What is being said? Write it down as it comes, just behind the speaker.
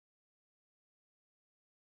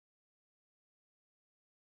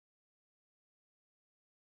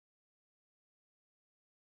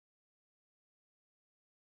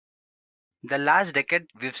The last decade,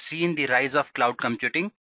 we've seen the rise of cloud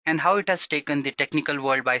computing and how it has taken the technical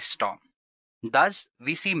world by storm. Thus,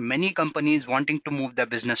 we see many companies wanting to move their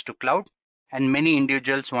business to cloud and many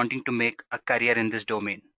individuals wanting to make a career in this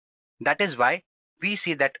domain. That is why we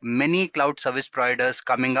see that many cloud service providers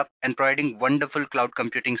coming up and providing wonderful cloud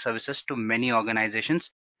computing services to many organizations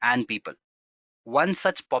and people. One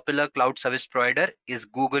such popular cloud service provider is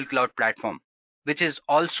Google Cloud Platform, which is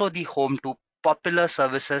also the home to popular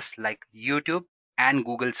services like YouTube and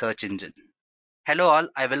Google search engine. Hello all,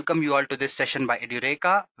 I welcome you all to this session by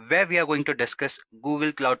Edureka, where we are going to discuss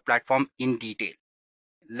Google Cloud Platform in detail.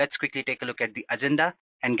 Let's quickly take a look at the agenda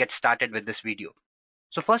and get started with this video.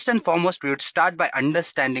 So first and foremost, we would start by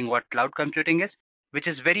understanding what cloud computing is, which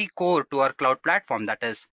is very core to our cloud platform, that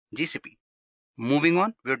is GCP. Moving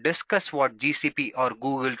on, we'll discuss what GCP or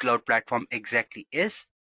Google Cloud Platform exactly is.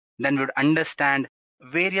 Then we'll understand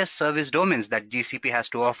various service domains that GCP has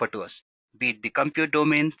to offer to us, be it the compute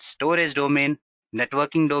domain, storage domain,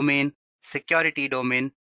 networking domain, security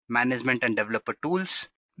domain, management and developer tools,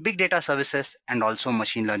 big data services, and also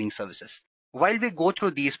machine learning services. While we go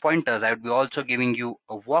through these pointers, I would be also giving you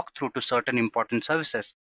a walkthrough to certain important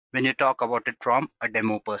services when you talk about it from a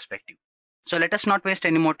demo perspective. So let us not waste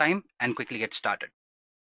any more time and quickly get started.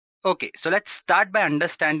 Okay, so let's start by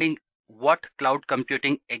understanding what cloud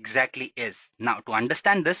computing exactly is. Now, to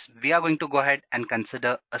understand this, we are going to go ahead and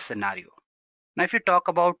consider a scenario. Now, if you talk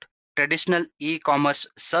about traditional e-commerce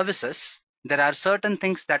services, there are certain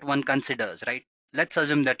things that one considers, right? Let's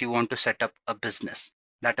assume that you want to set up a business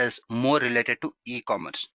that is more related to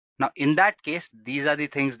e-commerce. Now, in that case, these are the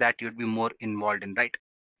things that you'd be more involved in, right?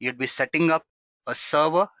 You'd be setting up a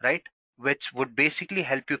server, right, which would basically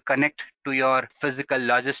help you connect to your physical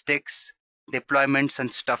logistics, deployments,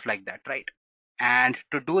 and stuff like that, right? And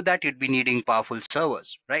to do that, you'd be needing powerful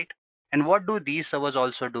servers, right? And what do these servers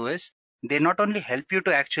also do is, they not only help you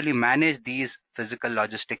to actually manage these physical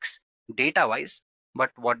logistics data-wise,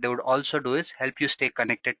 but what they would also do is help you stay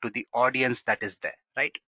connected to the audience that is there,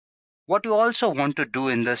 right? What you also want to do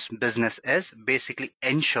in this business is basically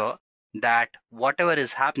ensure that whatever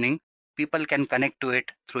is happening, people can connect to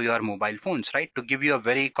it through your mobile phones, right? To give you a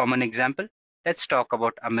very common example, let's talk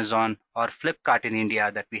about Amazon or Flipkart in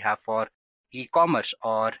India that we have for e-commerce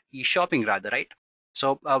or e-shopping rather, right?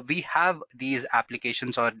 So we have these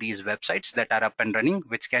applications or these websites that are up and running,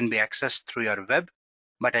 which can be accessed through your web,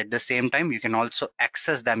 but at the same time, you can also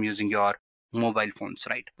access them using your mobile phones,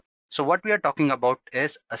 right? So what we are talking about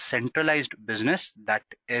is a centralized business that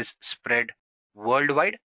is spread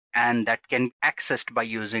worldwide and that can be accessed by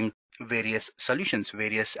using various solutions,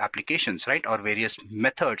 various applications, right? Or various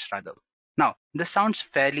methods rather. Now, this sounds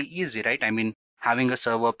fairly easy, right? I mean, having a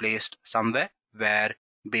server placed somewhere where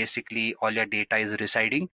basically all your data is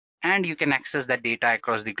residing and you can access that data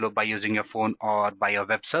across the globe by using your phone or by your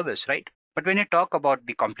web service, right? But when you talk about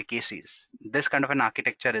the complications, this kind of an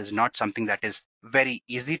architecture is not something that is very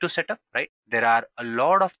easy to set up, right? There are a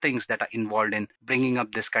lot of things that are involved in bringing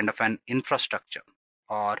up this kind of an infrastructure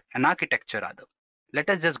or an architecture rather. Let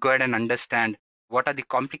us just go ahead and understand what are the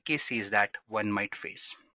complications that one might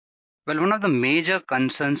face. Well, one of the major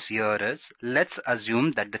concerns here is, let's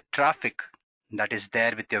assume that the traffic that is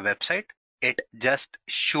there with your website, it just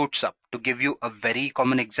shoots up. To give you a very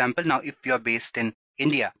common example, now if you're based in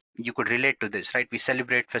India, you could relate to this, right? We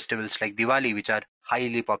celebrate festivals like Diwali, which are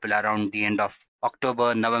highly popular around the end of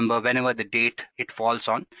October, November, whenever the date it falls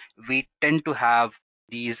on. We tend to have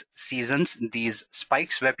these seasons, these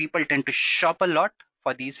spikes where people tend to shop a lot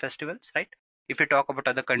for these festivals, right? If you talk about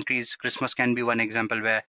other countries, Christmas can be one example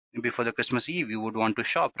where before the Christmas Eve, you would want to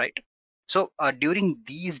shop, right? So during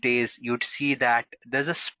these days, you'd see that there's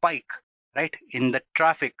a spike, right, in the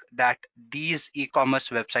traffic that these e-commerce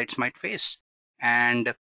websites might face.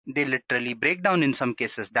 And they literally break down in some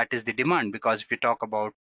cases. That is the demand, because if you talk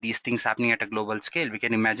about these things happening at a global scale, we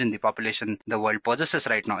can imagine the population the world possesses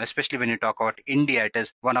right now, especially when you talk about India, it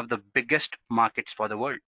is one of the biggest markets for the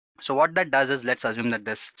world. So what that does is, let's assume that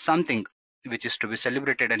there's something which is to be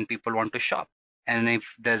celebrated and people want to shop. And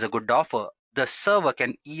if there's a good offer, the server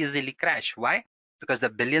can easily crash. Why? Because there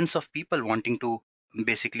are billions of people wanting to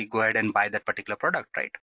basically go ahead and buy that particular product,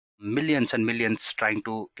 right? Millions and millions trying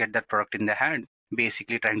to get that product in their hand,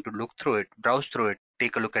 basically trying to look through it, browse through it,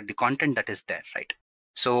 take a look at the content that is there, right?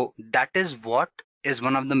 So that is what is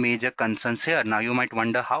one of the major concerns here. Now you might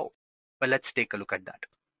wonder how. Well, let's take a look at that.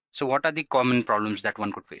 So what are the common problems that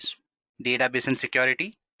one could face? Database and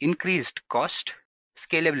security, increased cost,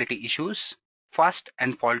 scalability issues, fast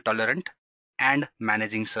and fault tolerant, and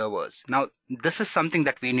managing servers. Now, this is something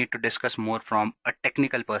that we need to discuss more from a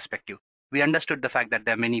technical perspective. We understood the fact that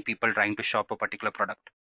there are many people trying to shop a particular product.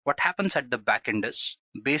 What happens at the back end is,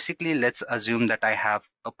 basically, let's assume that I have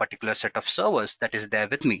a particular set of servers that is there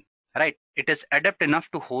with me, right? It is adept enough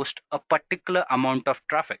to host a particular amount of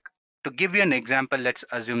traffic. To give you an example, let's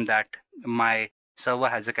assume that my server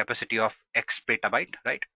has a capacity of X petabyte,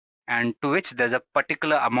 right? And to which there's a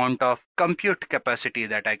particular amount of compute capacity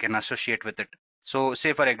that I can associate with it. So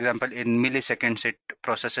say, for example, in milliseconds, it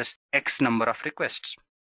processes X number of requests.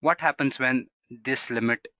 What happens when this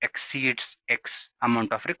limit exceeds X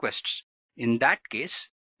amount of requests? In that case,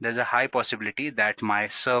 there's a high possibility that my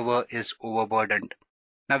server is overburdened.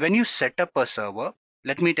 Now, when you set up a server,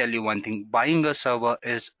 let me tell you one thing, buying a server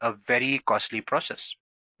is a very costly process.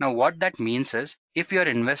 Now, what that means is, if you're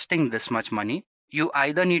investing this much money, you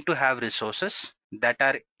either need to have resources that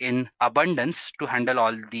are in abundance to handle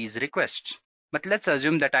all these requests. But let's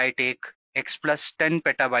assume that I take X plus 10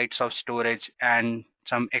 petabytes of storage and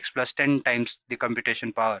some X plus 10 times the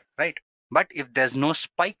computation power, right? But if there's no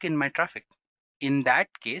spike in my traffic, in that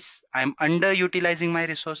case, I'm underutilizing my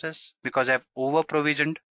resources because I've over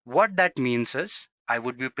provisioned. What that means is, I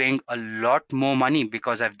would be paying a lot more money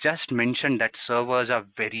because I've just mentioned that servers are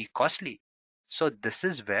very costly. So this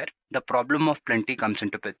is where the problem of plenty comes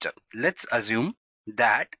into picture. Let's assume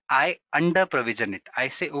that I under provision it. I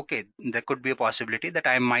say, okay, there could be a possibility that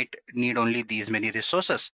I might need only these many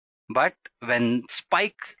resources. But when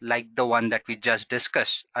spike like the one that we just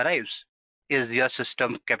discussed arrives, is your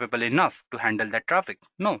system capable enough to handle that traffic?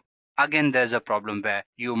 No. Again, there's a problem where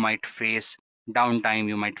you might face downtime,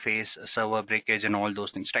 you might face server breakage and all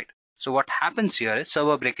those things, right? So what happens here is,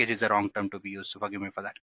 server breakage is a wrong term to be used, so forgive me for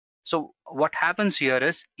that. So what happens here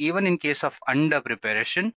is, even in case of under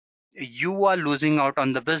preparation, you are losing out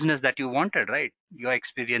on the business that you wanted, right? You are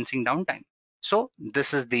experiencing downtime. So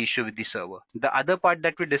this is the issue with the server. The other part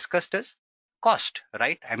that we discussed is cost,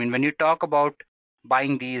 right? I mean, when you talk about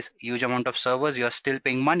buying these huge amount of servers, you're still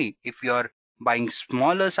paying money. If you're buying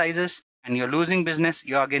smaller sizes and you're losing business,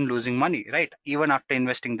 you're again losing money, right? Even after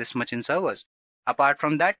investing this much in servers. Apart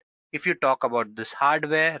from that, if you talk about this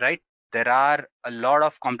hardware, right, there are a lot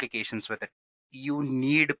of complications with it. You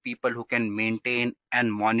need people who can maintain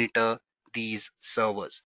and monitor these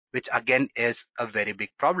servers, which again is a very big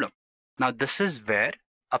problem. Now, this is where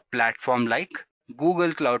a platform like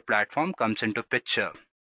Google Cloud Platform comes into picture.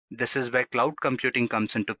 This is where cloud computing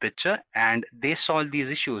comes into picture, and they solve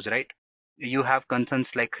these issues, right? You have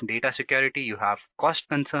concerns like data security, you have cost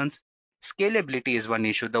concerns. Scalability is one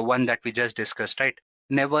issue, the one that we just discussed, right?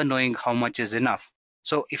 Never knowing how much is enough.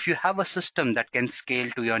 So if you have a system that can scale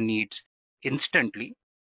to your needs instantly,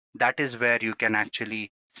 that is where you can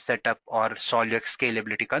actually set up or solve your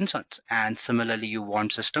scalability concerns. And similarly, you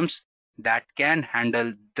want systems that can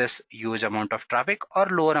handle this huge amount of traffic or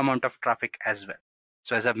lower amount of traffic as well.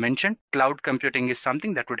 So as I've mentioned, cloud computing is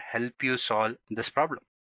something that would help you solve this problem.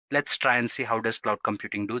 Let's try and see how does cloud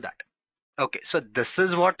computing do that. Okay, so this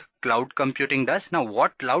is what cloud computing does. Now,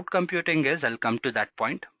 what cloud computing is, I'll come to that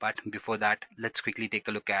point. But before that, let's quickly take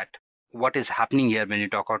a look at what is happening here when you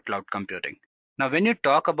talk about cloud computing. Now, when you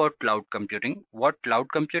talk about cloud computing, what cloud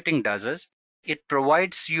computing does is, it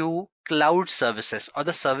provides you cloud services, or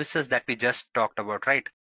the services that we just talked about, right?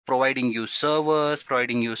 Providing you servers,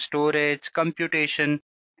 providing you storage, computation,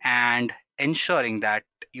 and ensuring that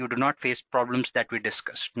you do not face problems that we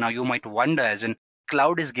discussed. Now, you might wonder, as in,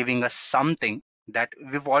 cloud is giving us something that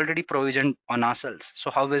we've already provisioned on ourselves. So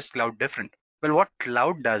how is cloud different? Well, what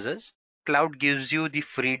cloud does is, cloud gives you the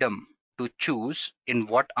freedom to choose in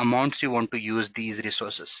what amounts you want to use these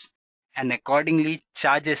resources, and accordingly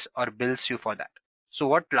charges or bills you for that. So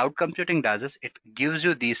what cloud computing does is, it gives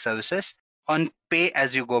you these services on pay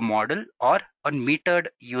as you go model or on metered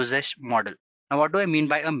usage model. Now, what do I mean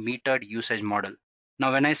by a metered usage model?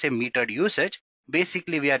 Now, when I say metered usage,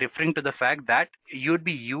 basically we are referring to the fact that you'd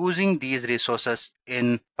be using these resources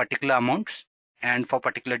in particular amounts and for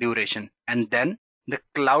particular duration, and then the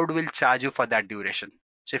cloud will charge you for that duration.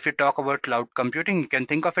 So if you talk about cloud computing, you can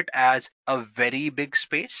think of it as a very big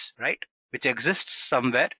space, right, which exists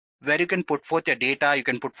somewhere where you can put forth your data, you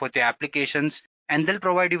can put forth your applications, and they'll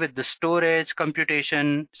provide you with the storage,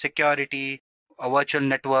 computation, security, virtual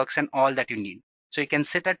networks, and all that you need. So you can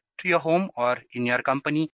sit at your home or in your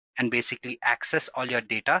company and basically access all your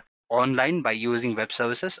data online by using web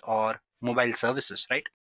services or mobile services, right?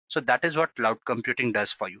 So that is what cloud computing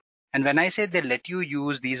does for you. And when I say they let you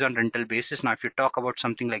use these on rental basis, now if you talk about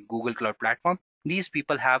something like Google Cloud Platform, these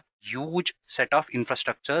people have huge set of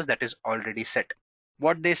infrastructures that is already set.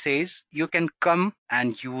 What they say is, you can come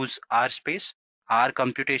and use our space, our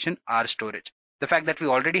computation, our storage. The fact that we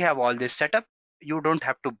already have all this set up, you don't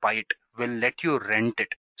have to buy it. We'll let you rent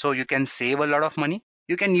it. So you can save a lot of money.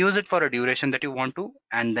 you can use it for a duration that you want to,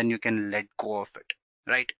 and then you can let go of it,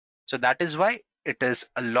 right? So that is why it is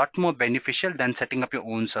a lot more beneficial than setting up your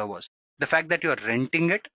own servers. The fact that you're renting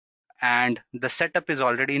it and the setup is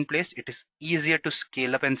already in place, it is easier to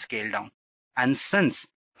scale up and scale down. And since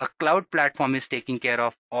a cloud platform is taking care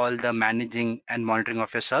of all the managing and monitoring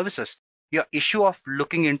of your services, your issue of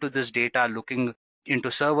looking into this data, looking into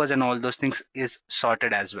servers and all those things is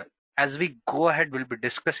sorted as well. As we go ahead, we'll be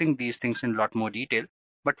discussing these things in a lot more detail.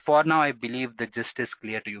 But for now, I believe the gist is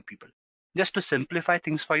clear to you people. Just to simplify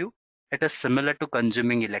things for you, it is similar to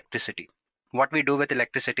consuming electricity. What we do with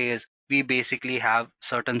electricity is we basically have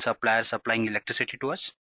certain suppliers supplying electricity to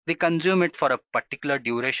us. We consume it for a particular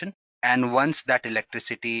duration. And once that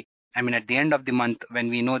electricity, at the end of the month, when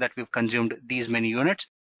we know that we've consumed these many units,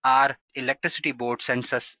 our electricity board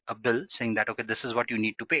sends us a bill saying that, okay, this is what you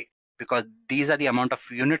need to pay because these are the amount of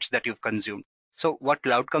units that you've consumed. So what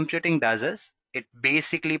cloud computing does is it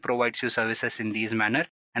basically provides you services in these manner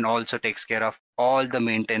and also takes care of all the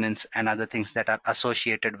maintenance and other things that are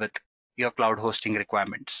associated with your cloud hosting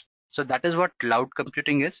requirements. So that is what cloud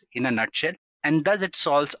computing is in a nutshell, and thus it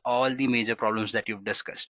solves all the major problems that you've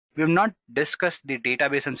discussed. We have not discussed the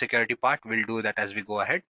database and security part. We'll do that as we go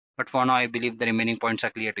ahead. But for now, I believe the remaining points are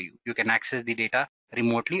clear to you. You can access the data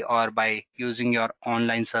remotely or by using your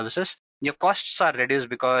online services. Your costs are reduced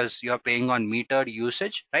because you're paying on metered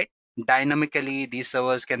usage, right? Dynamically, these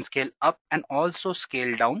servers can scale up and also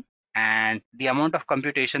scale down. And the amount of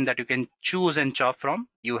computation that you can choose and chop from,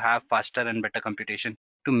 you have faster and better computation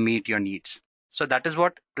to meet your needs. So that is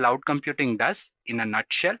what cloud computing does in a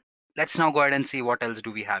nutshell. Let's now go ahead and see what else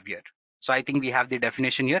do we have here. So I think we have the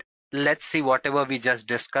definition here. Let's see whatever we just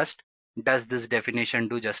discussed. Does this definition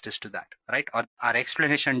do justice to that, right? Or our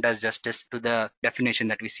explanation does justice to the definition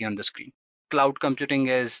that we see on the screen. Cloud computing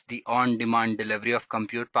is the on-demand delivery of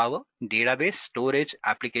compute power, database, storage,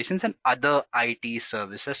 applications, and other IT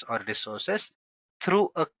services or resources through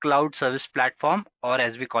a cloud service platform, or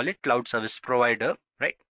as we call it, cloud service provider,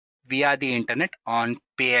 right? Via the internet on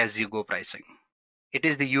pay-as-you-go pricing. It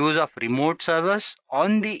is the use of remote servers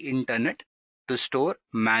on the internet to store,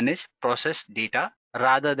 manage, process data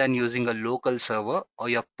rather than using a local server or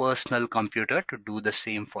your personal computer to do the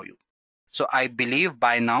same for you. So I believe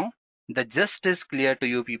by now the gist is clear to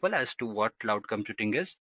you people as to what cloud computing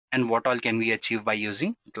is and what all can we achieve by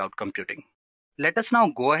using cloud computing. Let us now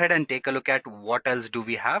go ahead and take a look at what else do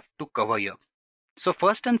we have to cover here. So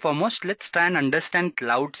first and foremost, let's try and understand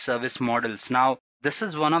cloud service models. Now, this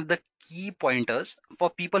is one of the key pointers. For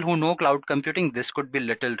people who know cloud computing, this could be a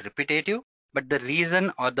little repetitive, but the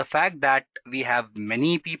reason or the fact that we have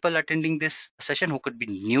many people attending this session who could be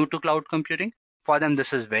new to cloud computing, for them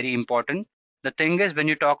this is very important. The thing is, when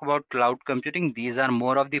you talk about cloud computing, these are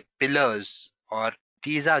more of the pillars, or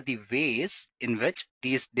these are the ways in which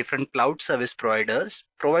these different cloud service providers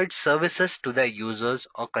provide services to their users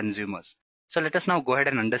or consumers. So let us now go ahead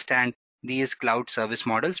and understand these cloud service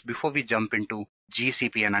models before we jump into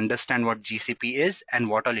GCP and understand what GCP is and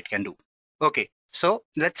what all it can do. Okay, so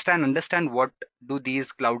let's try and understand what do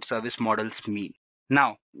these cloud service models mean.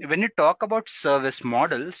 Now, when you talk about service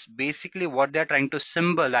models, basically what they're trying to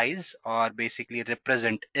symbolize or basically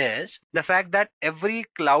represent is the fact that every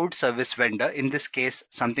cloud service vendor, in this case,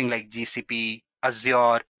 something like GCP,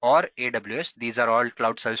 Azure, or AWS, these are all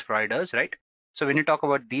cloud service providers, right? So when you talk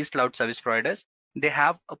about these cloud service providers, they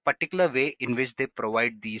have a particular way in which they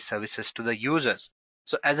provide these services to the users.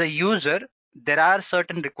 So as a user, there are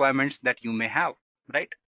certain requirements that you may have, right?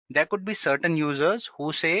 There could be certain users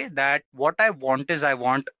who say that what I want is I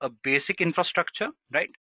want a basic infrastructure, right?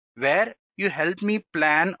 Where you help me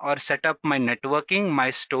plan or set up my networking,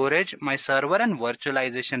 my storage, my server and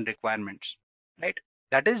virtualization requirements, right?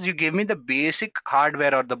 That is, you give me the basic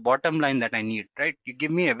hardware or the bottom line that I need, right? You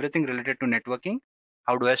give me everything related to networking.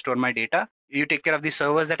 How do I store my data? You take care of the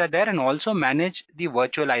servers that are there and also manage the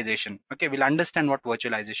virtualization. Okay, we'll understand what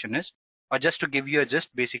virtualization is. Or just to give you a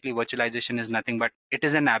gist, basically virtualization is nothing but it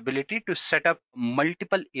is an ability to set up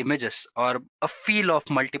multiple images or a feel of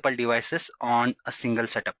multiple devices on a single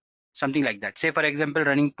setup. Something like that. Say for example,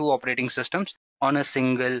 running 2 operating systems on a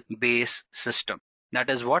single base system. That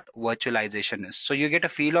is what virtualization is. So you get a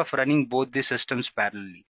feel of running both the systems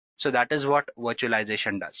parallelly. So that is what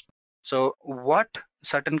virtualization does. So what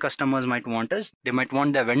certain customers might want is they might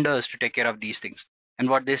want their vendors to take care of these things. And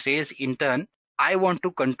what they say is, in turn, I want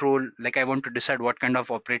to control, like I want to decide what kind of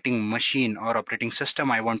operating machine or operating system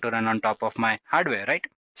I want to run on top of my hardware, right?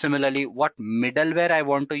 Similarly, what middleware I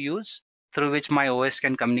want to use through which my OS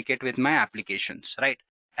can communicate with my applications, right?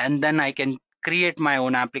 And then I can create my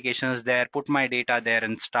own applications there, put my data there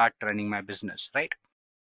and start running my business, right?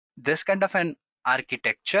 This kind of an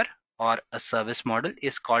architecture or a service model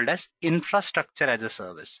is called as infrastructure as a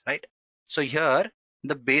service, right? So here,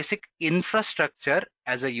 the basic infrastructure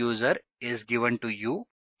as a user is given to you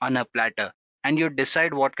on a platter, and you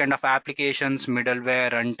decide what kind of applications,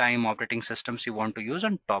 middleware, runtime, operating systems you want to use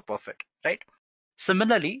on top of it, right?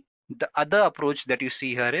 Similarly, the other approach that you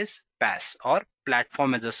see here is PaaS or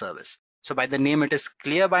platform as a service. So by the name, it is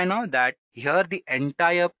clear by now that here the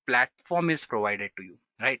entire platform is provided to you,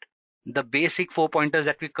 right? The basic 4 pointers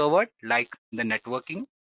that we covered, like the networking,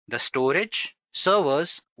 the storage,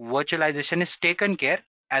 servers, virtualization is taken care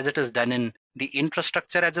as it is done in the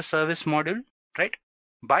infrastructure as a service module, right?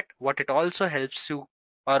 But what it also helps you,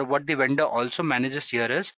 or what the vendor also manages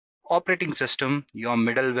here, is operating system, your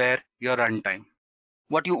middleware, your runtime.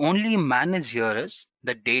 What you only manage here is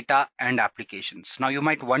the data and applications. Now you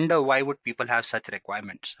might wonder, why would people have such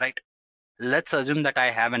requirements, right? Let's assume that I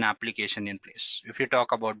have an application in place. If you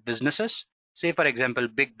talk about businesses, say for example,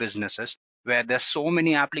 big businesses where there's so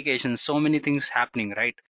many applications, so many things happening,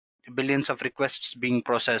 right? Billions of requests being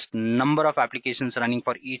processed, number of applications running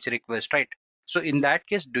for each request, right? So in that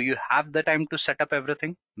case, do you have the time to set up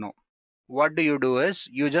everything? No. What do? Is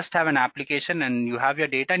you just have an application and you have your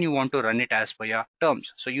data and you want to run it as per your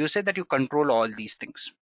terms. So you say that you control all these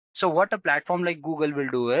things. So what a platform like Google will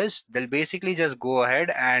do is they'll basically just go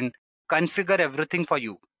ahead and configure everything for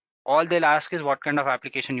you. All they'll ask is what kind of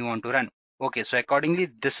application you want to run. Okay, so accordingly,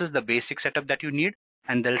 this is the basic setup that you need,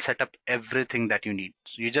 and they'll set up everything that you need.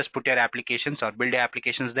 So you just put your applications or build your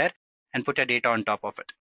applications there and put your data on top of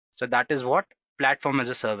it. So that is what platform as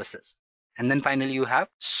a service is. And then finally, you have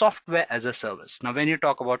software as a service. Now, when you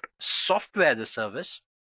talk about software as a service,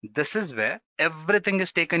 this is where everything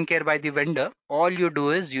is taken care by the vendor. All you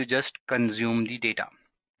do is you just consume the data,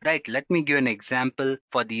 right? Let me give an example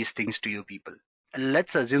for these things to you people.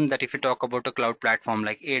 Let's assume that if you talk about a cloud platform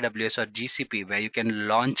like AWS or GCP, where you can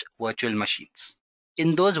launch virtual machines.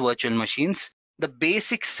 In those virtual machines, the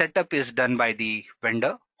basic setup is done by the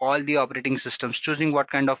vendor. All the operating systems, choosing what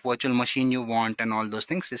kind of virtual machine you want and all those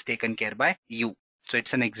things is taken care by you. So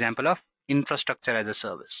it's an example of infrastructure as a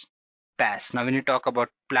service. PaaS. Now when you talk about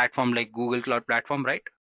platform like Google Cloud Platform, right?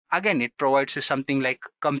 Again, it provides you something like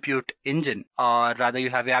compute engine, or rather you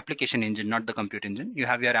have your application engine, not the compute engine. You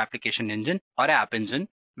have your application engine or app engine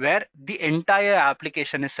where the entire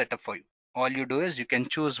application is set up for you. All you do is you can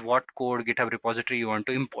choose what code GitHub repository you want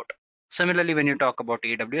to import. Similarly, when you talk about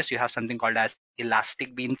AWS, you have something called as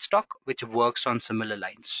Elastic Beanstalk, which works on similar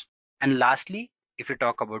lines. And lastly, if you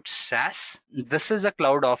talk about SaaS, this is a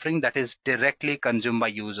cloud offering that is directly consumed by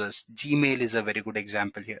users. Gmail is a very good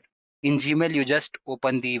example here. In Gmail, you just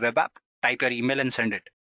open the web app, type your email and send it.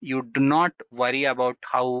 You do not worry about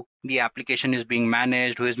how the application is being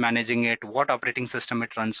managed, who is managing it, what operating system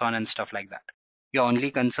it runs on and stuff like that. Your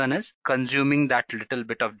only concern is consuming that little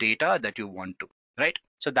bit of data that you want to, right?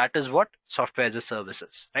 So that is what software as a service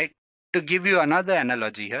is, right? To give you another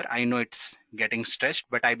analogy here, I know it's getting stretched,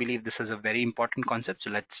 but I believe this is a very important concept.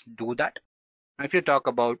 So let's do that. Now, if you talk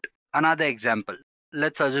about another example,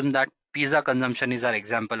 let's assume that pizza consumption is our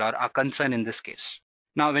example or our concern in this case.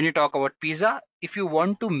 Now, when you talk about pizza, if you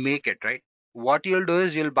want to make it, right, what you'll do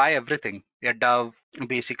is you'll buy everything, your dough,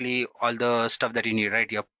 basically all the stuff that you need,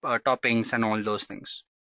 right? Your toppings and all those things.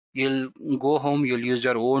 You'll go home, you'll use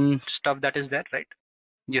your own stuff that is there, right?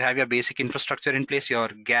 You have your basic infrastructure in place, your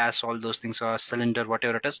gas, all those things, or cylinder,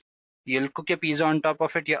 whatever it is. You'll cook your pizza on top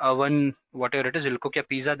of it, your oven, whatever it is, you'll cook your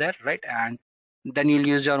pizza there, right? And then you'll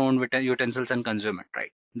use your own utensils and consume it,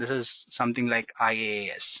 right? This is something like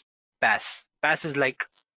IaaS. PaaS. PaaS is like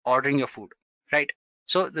ordering your food, right?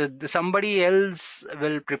 So somebody else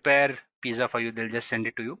will prepare pizza for you. They'll just send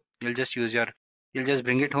it to you. You'll just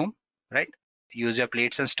bring it home, right? Use your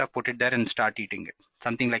plates and stuff, put it there and start eating it.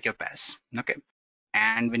 Something like your PaaS, okay?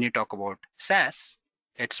 And when you talk about SaaS,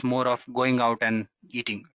 it's more of going out and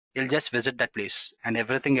eating. You'll just visit that place and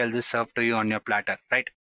everything else is served to you on your platter, right?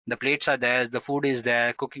 The plates are theirs, the food is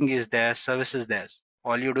there, cooking is there, service is theirs.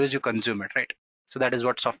 All you do is you consume it, right? So that is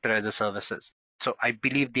what software as a service is. So I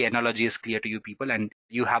believe the analogy is clear to you people and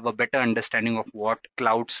you have a better understanding of what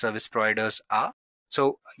cloud service providers are.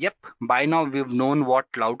 So yep, by now we've known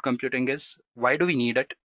what cloud computing is, why do we need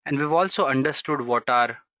it? And we've also understood what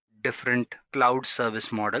are different cloud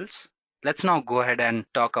service models. Let's now go ahead and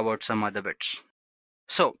talk about some other bits.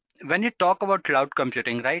 So when you talk about cloud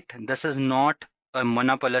computing, right, this is not a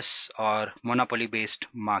monopolist or monopoly based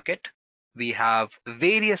market. We have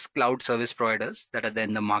various cloud service providers that are there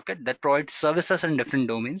in the market that provide services in different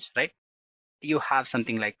domains, right? You have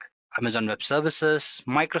something like Amazon Web Services,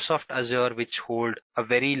 Microsoft Azure, which hold a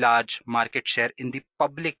very large market share in the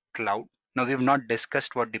public cloud. Now, we've not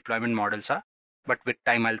discussed what deployment models are. but with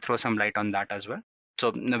time I'll throw some light on that as well.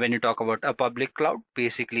 So when you talk about a public cloud,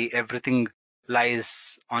 basically everything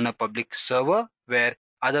lies on a public server where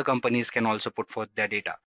other companies can also put forth their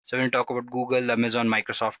data. So when you talk about Google, Amazon,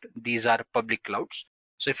 Microsoft, these are public clouds.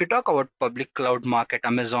 So if you talk about public cloud market,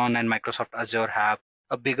 Amazon and Microsoft Azure have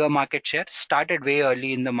a bigger market share, started way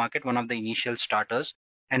early in the market, one of the initial starters,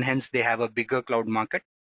 and hence they have a bigger cloud market.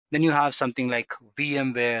 Then you have something like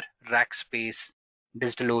VMware, Rackspace,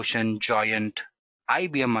 DigitalOcean, Giant.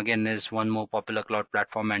 IBM again is one more popular cloud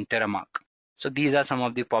platform, and Terramark. So these are some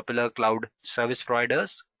of the popular cloud service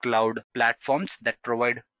providers, cloud platforms that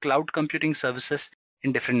provide cloud computing services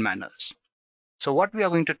in different manners. So what we are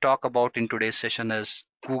going to talk about in today's session is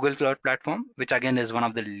Google Cloud Platform, which again is one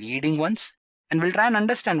of the leading ones. And we'll try and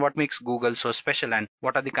understand what makes Google so special and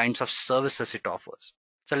what are the kinds of services it offers.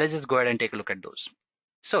 So let's just go ahead and take a look at those.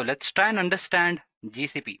 So let's try and understand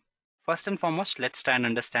GCP. First and foremost, let's try and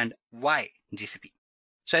understand why GCP.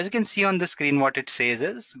 So as you can see on the screen, what it says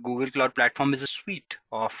is Google Cloud Platform is a suite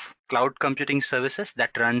of cloud computing services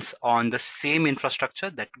that runs on the same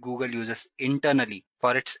infrastructure that Google uses internally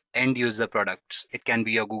for its end user products. It can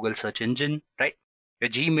be your Google search engine, right? Your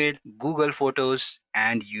Gmail, Google Photos,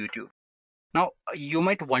 and YouTube. Now, you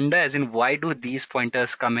might wonder as in why do these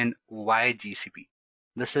pointers come in? Why GCP?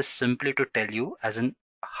 This is simply to tell you as in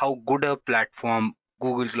how good a platform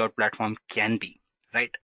Google Cloud Platform can be,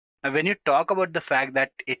 right? Now, when you talk about the fact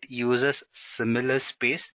that it uses similar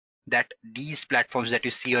space that these platforms that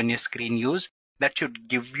you see on your screen use, that should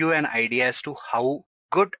give you an idea as to how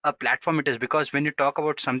good a platform it is. Because when you talk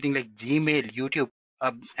about something like Gmail, YouTube,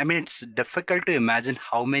 I mean, it's difficult to imagine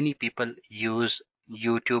how many people use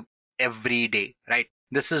YouTube every day, right?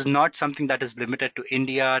 This is not something that is limited to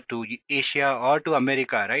India, to Asia, or to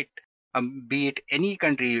America, right? Be it any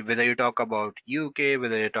country, whether you talk about UK,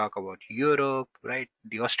 whether you talk about Europe, right,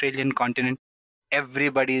 the Australian continent,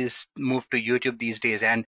 everybody's moved to YouTube these days,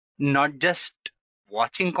 and not just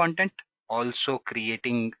watching content, also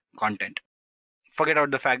creating content. Forget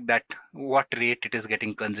out the fact that what rate it is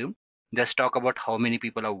getting consumed. Just talk about how many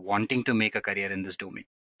people are wanting to make a career in this domain.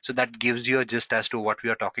 So that gives you a gist as to what we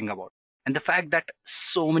are talking about. And the fact that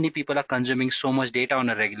so many people are consuming so much data on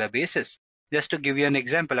a regular basis. Just to give you an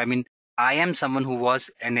example, I mean, I am someone who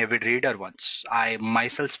was an avid reader once. I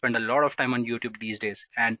myself spend a lot of time on YouTube these days.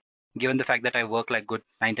 And given the fact that I work like good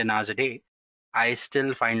 9-10 hours a day, I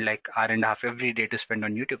still find like hour and a half every day to spend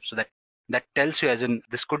on YouTube. So that tells you, as in,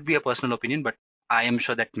 this could be a personal opinion, but I am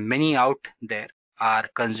sure that many out there are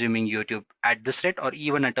consuming YouTube at this rate or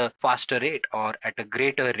even at a faster rate or at a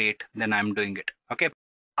greater rate than I'm doing it. Okay.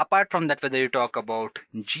 Apart from that, whether you talk about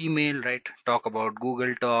Gmail, right, talk about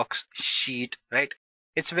Google Docs, Sheet, right,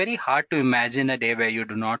 it's very hard to imagine a day where you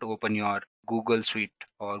do not open your Google Suite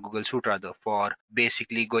or Google Suite rather for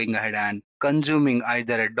basically going ahead and consuming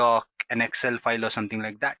either a doc, an Excel file or something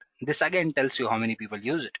like that. This again tells you how many people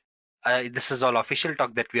use it. This is all official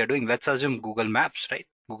talk that we are doing. Let's assume Google Maps, right?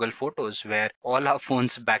 Google Photos, where all our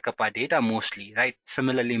phones back up our data mostly, right?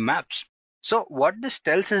 Similarly, Maps. So what this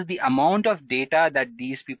tells is the amount of data that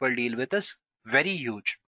these people deal with is very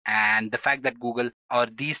huge. And the fact that Google or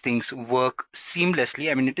these things work seamlessly,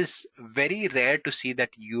 I mean, it is very rare to see that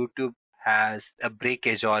YouTube has a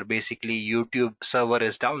breakage or basically YouTube server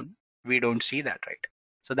is down. We don't see that, right?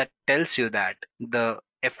 So that tells you that the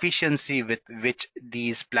efficiency with which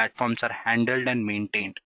these platforms are handled and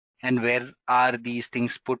maintained. And where are these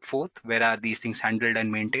things put forth? Where are these things handled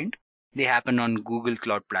and maintained? They happen on Google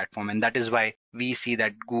Cloud Platform. And that is why we see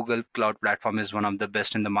that Google Cloud Platform is one of the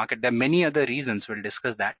best in the market. There are many other reasons. We'll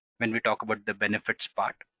discuss that when we talk about the benefits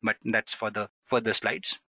part, but that's for the further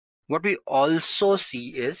slides. What we also see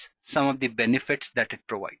is some of the benefits that it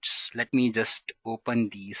provides. Let me just open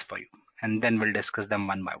these for you and then we'll discuss them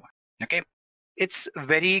one by one. Okay. It's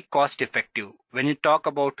very cost effective. When you talk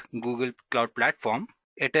about Google Cloud Platform,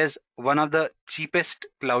 it is one of the cheapest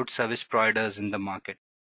cloud service providers in the market.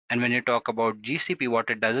 And when you talk about GCP, what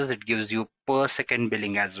it does is it gives you per second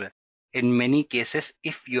billing as well. In many cases,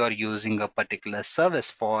 if you are using a particular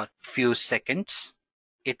service for few seconds,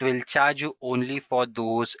 it will charge you only for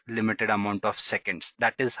those limited amount of seconds.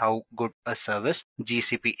 That is how good a service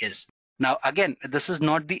GCP is. Now, again, this is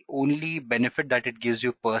not the only benefit that it gives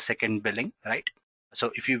you per second billing, right?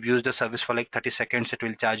 So if you've used a service for like 30 seconds, it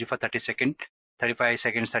will charge you for 30 seconds, 35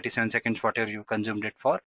 seconds, 37 seconds, whatever you consumed it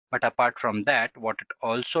for. But apart from that, what it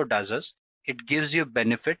also does is it gives you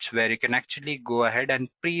benefits where you can actually go ahead and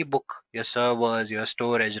pre-book your servers, your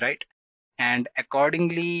storage, right? And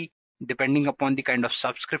accordingly, depending upon the kind of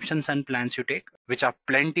subscriptions and plans you take, which are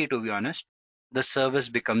plenty to be honest, the service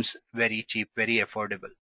becomes very cheap, very affordable.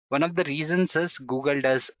 One of the reasons is Google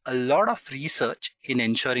does a lot of research in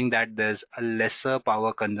ensuring that there's a lesser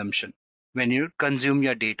power consumption when you consume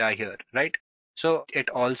your data here, right? So it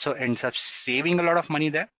also ends up saving a lot of money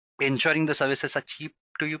there, ensuring the services are cheap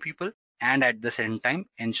to you people, and at the same time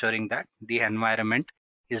ensuring that the environment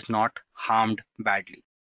is not harmed badly.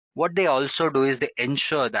 What they also do is they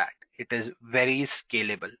ensure that it is very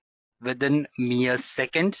scalable. Within mere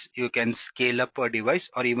seconds, you can scale up a device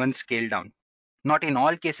or even scale down. Not in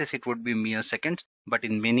all cases it would be mere seconds, but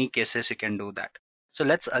in many cases you can do that. So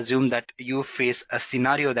let's assume that you face a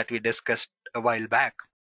scenario that we discussed a while back.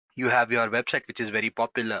 You have your website which is very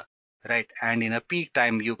popular, right? And in a peak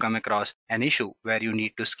time, you come across an issue where you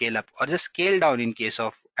need to scale up or just scale down in case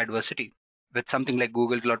of adversity. With something like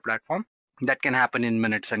Google Cloud Platform, that can happen in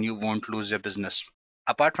minutes and you won't lose your business.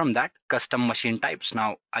 Apart from that, custom machine types.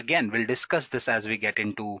 Now, again, we'll discuss this as we get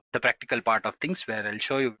into the practical part of things where I'll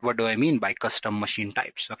show you what do I mean by custom machine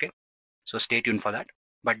types. Okay, so stay tuned for that.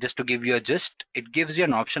 But just to give you a gist, it gives you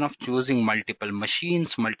an option of choosing multiple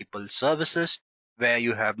machines, multiple services, where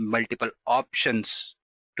you have multiple options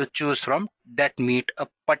to choose from that meet a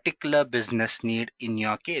particular business need in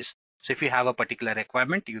your case. So if you have a particular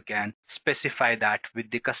requirement, you can specify that with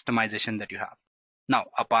the customization that you have. Now,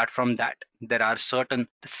 apart from that, there are certain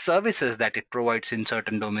services that it provides in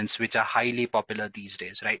certain domains which are highly popular these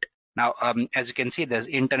days, right? Now, as you can see, there's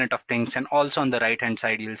Internet of Things, and also on the right hand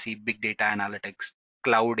side, you'll see big data analytics,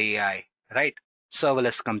 cloud AI, right?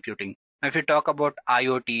 Serverless computing. Now, if you talk about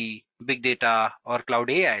IoT, big data, or cloud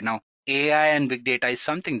AI, now AI and big data is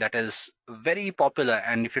something that is very popular.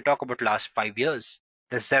 And if you talk about last 5 years,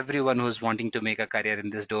 there's everyone who's wanting to make a career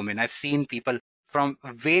in this domain. I've seen people from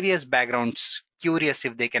various backgrounds curious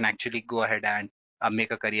if they can actually go ahead and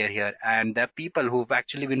make a career here. And there are people who've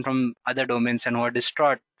actually been from other domains and who are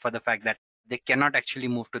distraught for the fact that they cannot actually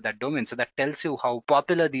move to that domain. So that tells you how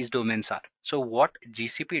popular these domains are. So what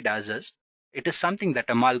GCP does is, it is something that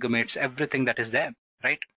amalgamates everything that is there,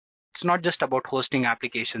 right? It's not just about hosting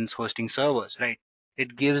applications, hosting servers, right?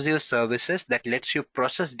 It gives you services that lets you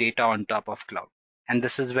process data on top of cloud. And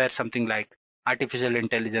this is where something like artificial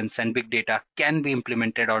intelligence and big data can be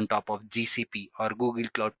implemented on top of GCP or Google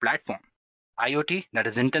Cloud Platform. IoT, that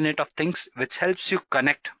is Internet of Things, which helps you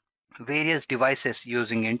connect various devices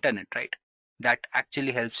using internet, right? That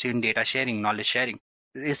actually helps you in data sharing, knowledge sharing,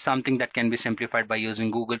 is something that can be simplified by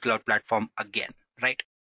using Google Cloud Platform again, right?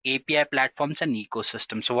 API platforms and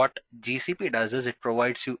ecosystems. So what GCP does is it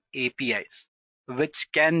provides you APIs, which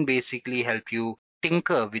can basically help you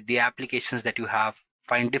tinker with the applications that you have,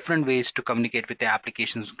 find different ways to communicate with the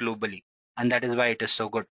applications globally. And that is why it is so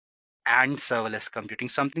good. And serverless computing,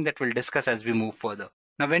 something that we'll discuss as we move further.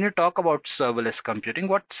 Now, when you talk about serverless computing,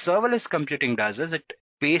 what serverless computing does is it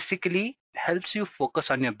basically helps you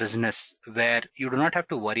focus on your business where you do not have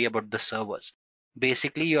to worry about the servers.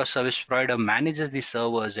 Basically, your service provider manages the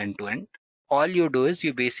servers end to end. All you do is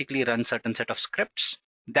you basically run certain set of scripts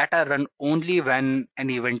that are run only when an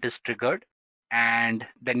event is triggered, and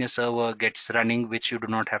then your server gets running, which you do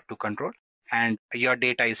not have to control, and your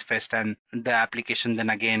data is fetched, and the application then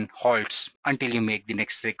again halts until you make the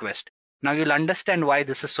next request. Now you'll understand why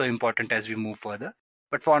this is so important as we move further.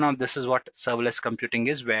 But for now, this is what serverless computing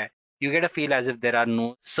is, where you get a feel as if there are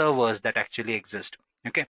no servers that actually exist.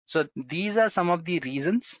 Okay, so these are some of the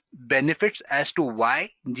reasons, benefits as to why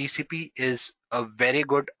GCP is a very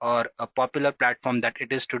good or a popular platform that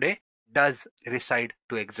it is today, does reside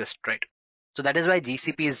to exist, right? So that is why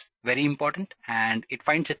GCP is very important and it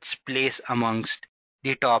finds its place amongst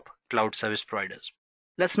the top cloud service providers.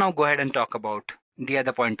 Let's now go ahead and talk about the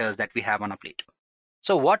other pointers that we have on our plate.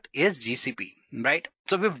 So what is GCP, right?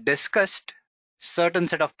 So we've discussed certain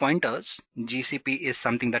set of pointers. GCP is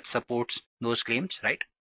something that supports those claims, right?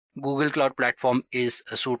 Google Cloud Platform is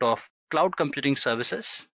a suite of cloud computing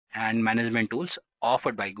services and management tools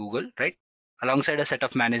offered by Google, right? Alongside a set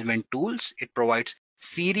of management tools, it provides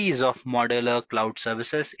series of modular cloud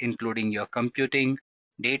services, including your computing,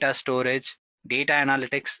 data storage, data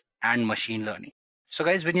analytics, and machine learning. So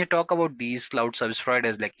guys, when you talk about these cloud service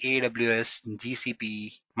providers like AWS,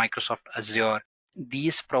 GCP, Microsoft Azure,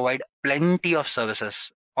 these provide plenty of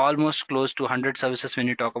services, almost close to 100 services when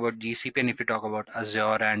you talk about GCP, and if you talk about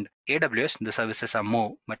Azure and AWS, the services are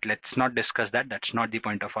more, but let's not discuss that. That's not the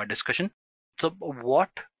point of our discussion. So what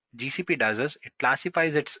GCP does is it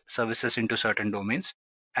classifies its services into certain domains,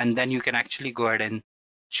 and then you can actually go ahead and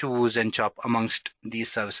choose and chop amongst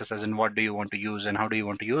these services, as in what do you want to use and how do you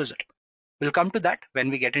want to use it. We'll come to that when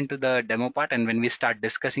we get into the demo part and when we start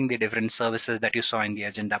discussing the different services that you saw in the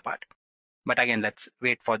agenda part. But again, let's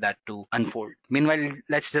wait for that to unfold. Meanwhile,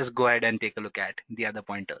 let's just go ahead and take a look at the other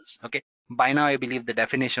pointers. Okay. By now, I believe the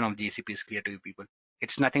definition of GCP is clear to you people.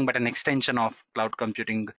 It's nothing but an extension of cloud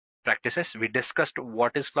computing practices. We discussed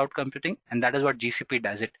what is cloud computing, and that is what GCP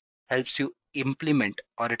does. It helps you implement,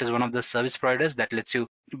 or it is one of the service providers that lets you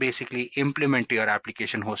basically implement your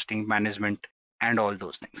application hosting management and all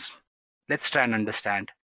those things. Let's try and understand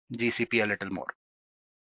GCP a little more.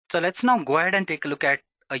 So let's now go ahead and take a look at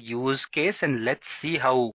a use case, and let's see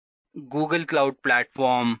how Google Cloud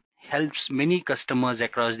Platform helps many customers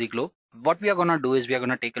across the globe. What we are going to do is we are going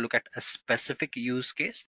to take a look at a specific use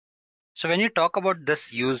case. So when you talk about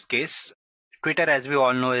this use case, Twitter, as we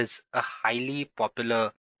all know, is a highly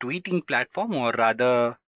popular tweeting platform, or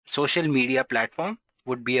rather social media platform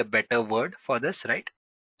would be a better word for this, right?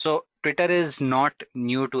 So Twitter is not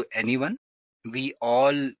new to anyone. We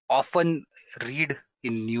all often read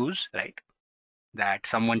in news, right, that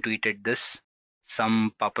someone tweeted this,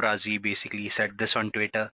 some paparazzi basically said this on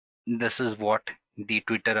Twitter. This is what the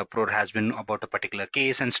Twitter uproar has been about a particular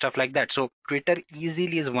case and stuff like that. So Twitter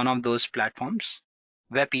easily is one of those platforms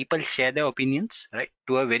where people share their opinions, right,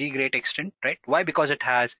 to a very great extent, right? Why? Because it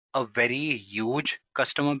has a very huge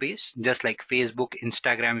customer base, just like Facebook,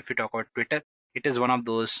 Instagram. If you talk about Twitter, it is one of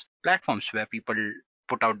those platforms where people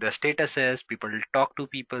put out their statuses, people talk to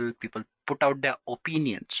people put out their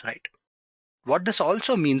opinions, right? What this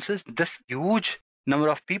also means is this huge number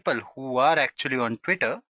of people who are actually on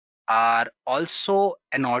Twitter are also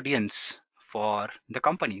an audience for the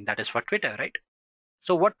company, that is for Twitter, right?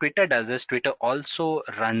 So what Twitter does is Twitter also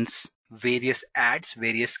runs various ads,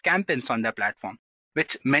 various campaigns on their platform,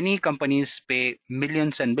 which many companies pay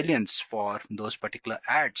millions and billions for those particular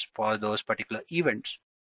ads, for those particular events.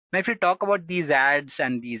 Now, if you talk about these ads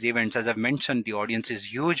and these events, as I've mentioned, the audience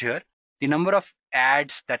is huge here. The number of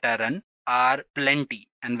ads that are run are plenty.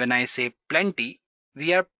 And when I say plenty,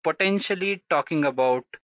 we are potentially talking about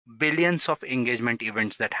billions of engagement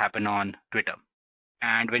events that happen on Twitter.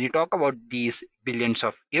 And when you talk about these billions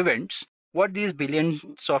of events, what these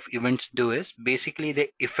billions of events do is basically they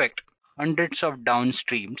affect hundreds of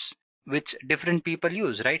downstreams which different people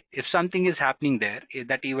use, right? If something is happening there,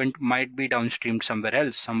 that event might be downstreamed somewhere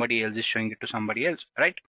else. Somebody else is showing it to somebody else,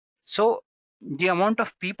 right? So the amount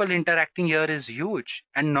of people interacting here is huge.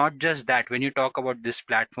 And not just that, when you talk about this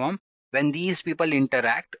platform, when these people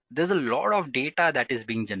interact, there's a lot of data that is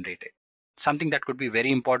being generated. Something that could be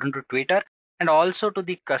very important to Twitter and also to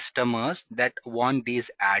the customers that want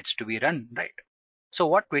these ads to be run, right? So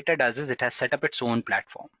what Twitter does is it has set up its own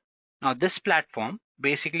platform. Now this platform,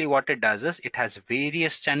 basically what it does is it has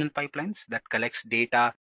various channel pipelines that collects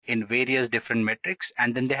data in various different metrics,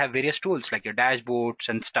 and then they have various tools like your dashboards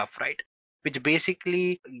and stuff, right, which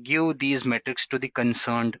basically give these metrics to the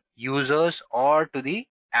concerned users or to the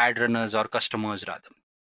ad runners or customers rather.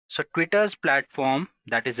 So Twitter's platform,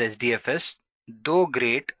 that is SDFS, though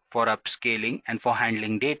great for upscaling and for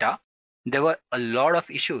handling data, there were a lot of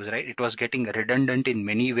issues, right? It was getting redundant in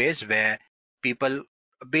many ways where people,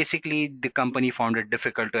 basically the company found it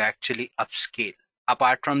difficult to actually upscale.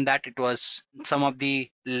 Apart from that, it was some of the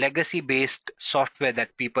legacy based software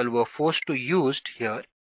that people were forced to use here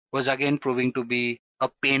was again proving to be a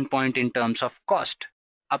pain point in terms of cost.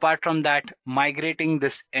 Apart from that, migrating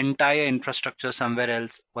this entire infrastructure somewhere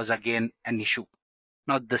else was again an issue.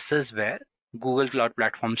 Now this is where Google Cloud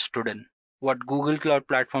Platform stood in. What Google Cloud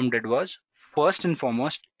Platform did was, first and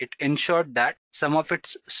foremost, it ensured that some of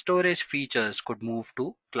its storage features could move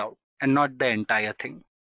to cloud and not the entire thing.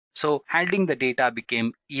 So handling the data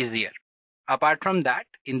became easier. Apart from that,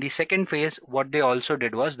 in the second phase, what they also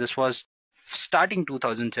did was, this was starting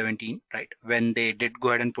 2017, right, when they did go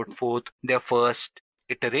ahead and put forth their first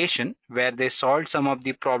iteration where they solved some of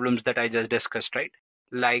the problems that I just discussed, right,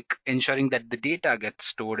 like ensuring that the data gets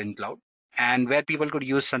stored in cloud, and where people could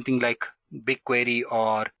use something like BigQuery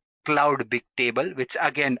or Cloud Bigtable, which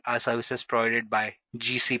again are services provided by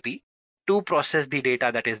GCP, to process the data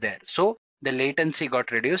that is there. So the latency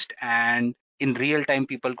got reduced, and in real time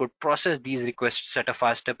people could process these requests at a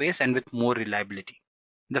faster pace and with more reliability.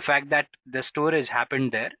 The fact that the storage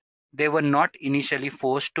happened there, they were not initially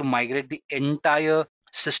forced to migrate the entire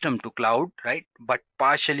system to cloud, right, but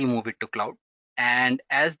partially move it to cloud. And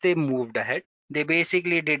as they moved ahead, they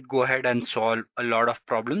basically did go ahead and solve a lot of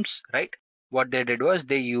problems, right? What they did was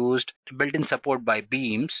they used built-in support by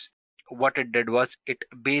Beams. What it did was it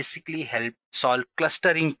basically helped solve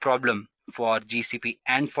clustering problem for GCP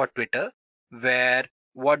and for Twitter, where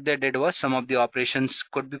what they did was some of the operations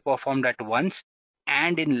could be performed at once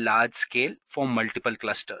and in large scale for multiple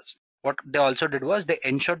clusters. What they also did was they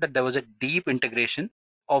ensured that there was a deep integration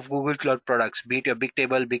of Google Cloud products, be it your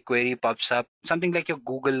Bigtable, BigQuery, pops up, something like your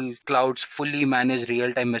Google Cloud's fully managed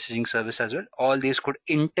real-time messaging service as well. All these could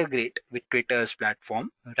integrate with Twitter's platform,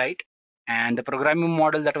 right? And the programming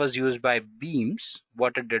model that was used by Beams,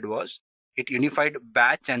 what it did was it unified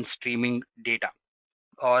batch and streaming data,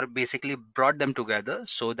 or basically brought them together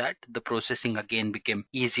so that the processing again became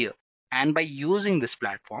easier. And by using this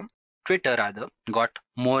platform, Twitter rather got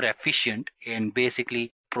more efficient in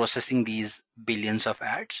basically processing these billions of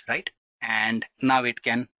ads, right? And now it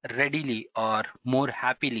can readily or more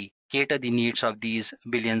happily cater the needs of these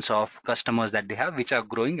billions of customers that they have, which are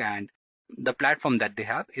growing, and the platform that they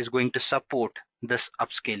have is going to support this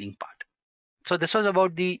upscaling part. So this was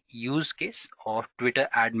about the use case of Twitter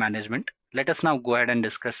ad management. Let us now go ahead and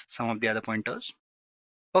discuss some of the other pointers.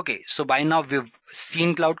 Okay, so by now we've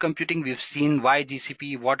seen cloud computing, we've seen why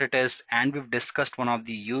GCP, what it is, and we've discussed one of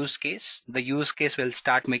the use case. The use case will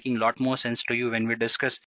start making a lot more sense to you when we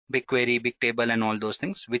discuss BigQuery, Bigtable, and all those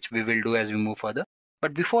things, which we will do as we move further.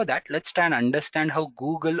 But before that, let's try and understand how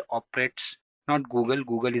Google operates. Not Google,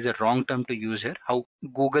 Google is a wrong term to use here. How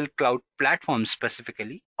Google Cloud Platform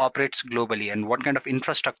specifically operates globally and what kind of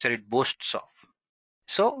infrastructure it boasts of.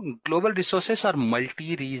 So global resources are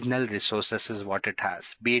multi-regional resources is what it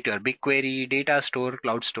has, be it your BigQuery, data store,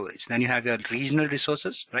 cloud storage. Then you have your regional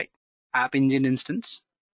resources, right? App engine instance,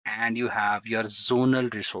 and you have your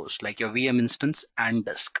zonal resource like your VM instance and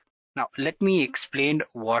disk. Now, let me explain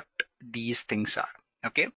what these things are,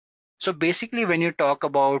 okay? So basically when you talk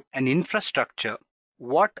about an infrastructure,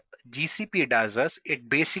 what GCP does is it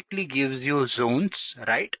basically gives you zones,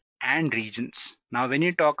 right? And regions. Now, when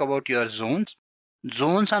you talk about your zones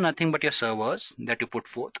are nothing but your servers that you put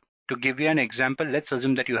forth. To give you an example, let's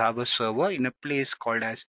assume that you have a server in a place called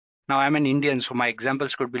as, now I'm an Indian, so my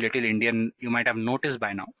examples could be little Indian, you might have noticed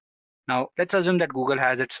by now. Now, let's assume that Google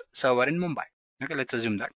has its server in Mumbai. Okay, let's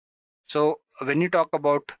assume that. So when you talk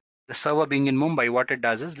about the server being in Mumbai, what it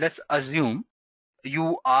does is, let's assume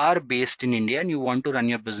you are based in India and you want to run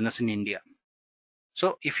your business in India.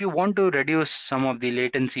 So if you want to reduce some of the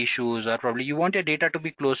latency issues, or probably you want your data to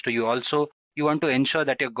be close to you, also you want to ensure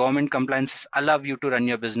that your government compliances allow you to run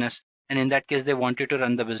your business. And in that case, they want you to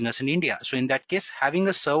run the business in India. So in that case, having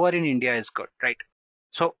a server in India is good, right?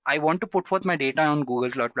 So I want to put forth my data on Google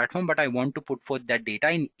Cloud Platform, but I want to put forth that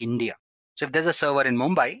data in India. So if there's a server in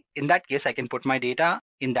Mumbai, in that case, I can put my data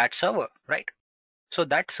in that server, right? So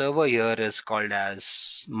that server here is called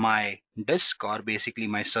as my disk, or basically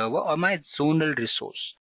my server, or my zonal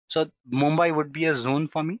resource. So Mumbai would be a zone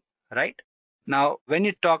for me, right? Now, when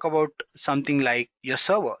you talk about something like your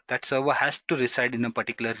server, that server has to reside in a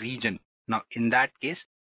particular region. Now, in that case,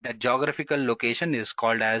 that geographical location is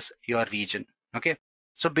called as your region. Okay.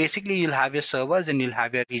 So basically, you'll have your servers and you'll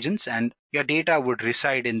have your regions, and your data would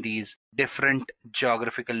reside in these different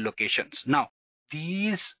geographical locations. Now,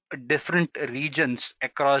 these different regions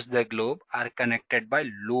across the globe are connected by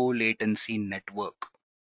low latency network.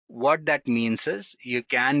 What that means is you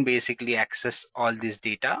can basically access all this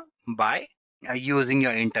data by using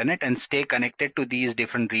your internet and stay connected to these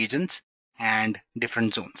different regions and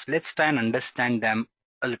different zones. Let's try and understand them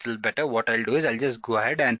a little better. What I'll do is I'll just go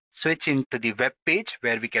ahead and switch into the web page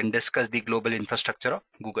where we can discuss the global infrastructure of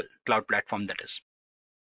Google Cloud Platform, that is.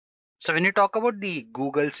 So when you talk about the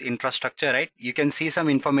Google's infrastructure, right, you can see some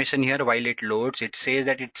information here while it loads. It says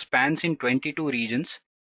that it spans in 22 regions,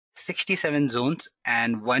 67 zones,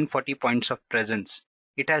 and 140 points of presence.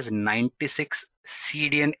 It has 96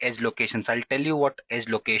 CDN edge locations. I'll tell you what edge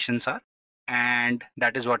locations are, and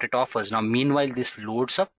that is what it offers. Now, meanwhile, this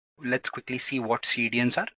loads up. Let's quickly see what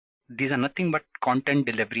CDNs are. These are nothing but content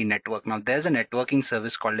delivery network. Now, there's a networking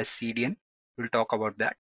service called as CDN. We'll talk about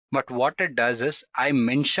that. But what it does is, I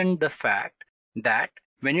mentioned the fact that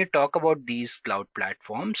when you talk about these cloud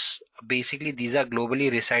platforms, basically these are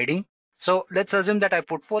globally residing. So let's assume that I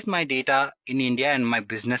put forth my data in India and my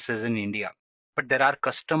business is in India. But there are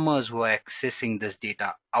customers who are accessing this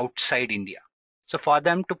data outside India. So for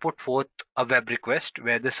them to put forth a web request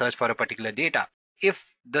where they search for a particular data,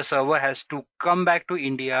 if the server has to come back to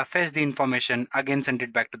India, fetch the information, again send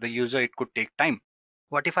it back to the user, it could take time.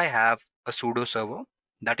 What if I have a pseudo server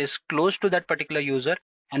that is close to that particular user,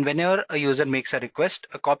 and whenever a user makes a request,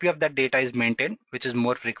 a copy of that data is maintained, which is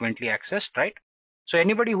more frequently accessed, right? So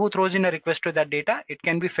anybody who throws in a request to that data, it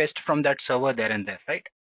can be fetched from that server there and there, right?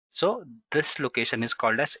 So this location is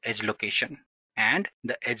called as edge location, and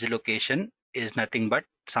the edge location is nothing but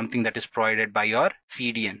something that is provided by your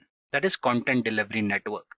CDN, that is content delivery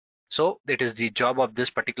network. So it is the job of this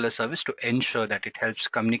particular service to ensure that it helps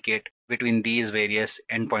communicate between these various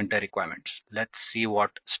endpointer requirements. Let's see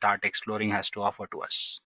what Start Exploring has to offer to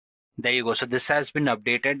us. There you go. So this has been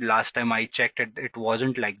updated. Last time I checked it, it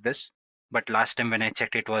wasn't like this. But last time when I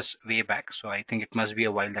checked, it was way back. So I think it must be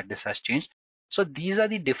a while that this has changed. So these are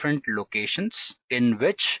the different locations in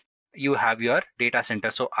which you have your data center.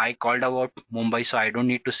 So I called about Mumbai. So I don't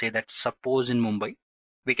need to say that suppose in Mumbai.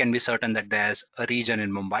 We can be certain that there's a region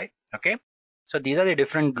in Mumbai. Okay. So these are the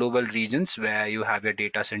different global regions where you have your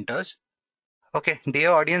data centers. Okay,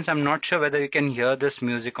 dear audience, I'm not sure whether you can hear this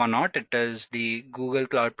music or not. It is the Google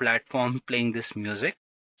Cloud Platform playing this music.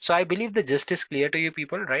 So I believe the gist is clear to you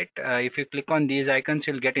people, right? If you click on these icons,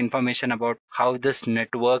 you'll get information about how this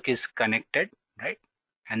network is connected, right?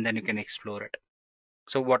 And then you can explore it.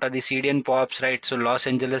 So what are the CDN POPs, right? So Los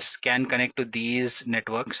Angeles can connect to these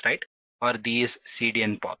networks, right? Or these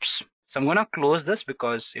CDN POPs. So I'm going to close this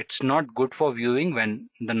because it's not good for viewing when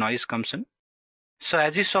the noise comes in. So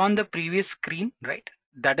as you saw on the previous screen, right,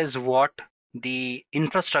 that is what the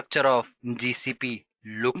infrastructure of GCP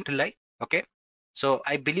looked like. Okay. So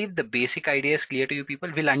I believe the basic idea is clear to you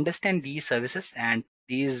people. We'll understand these services and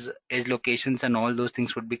these edge locations and all those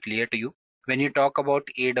things would be clear to you. When you talk about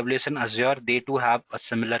AWS and Azure, they too have a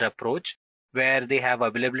similar approach where they have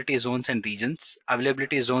availability zones and regions.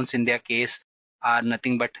 Availability zones in their case are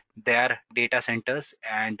nothing but their data centers,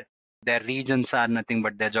 and their regions are nothing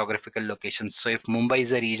but their geographical locations. So if Mumbai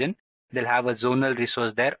is a region, they'll have a zonal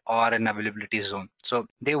resource there or an availability zone. So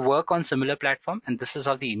they work on similar platform, and this is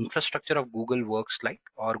how the infrastructure of Google works like,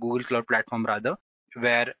 or Google Cloud Platform rather,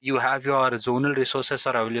 where you have your zonal resources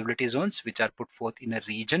or availability zones which are put forth in a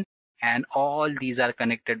region, and all these are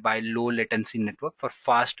connected by low latency network for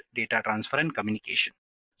fast data transfer and communication.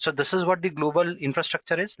 So this is what the global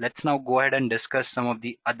infrastructure is. Let's now go ahead and discuss some of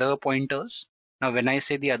the other pointers. Now, when I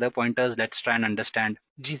say the other pointers, let's try and understand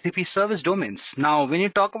GCP service domains. Now, when you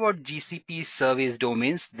talk about GCP service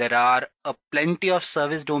domains, there are a plenty of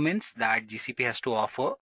service domains that GCP has to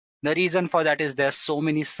offer. The reason for that is there's so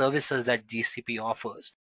many services that GCP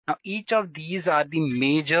offers. Now, each of these are the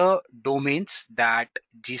major domains that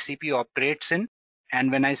GCP operates in.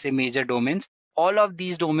 And when I say major domains, all of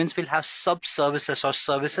these domains will have sub-services or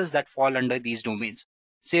services that fall under these domains.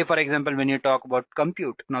 Say, for example, when you talk about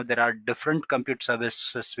compute, now there are different compute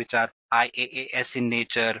services which are IaaS in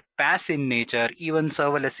nature, PaaS in nature, even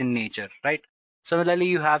serverless in nature, right? Similarly,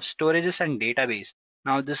 you have storages and database.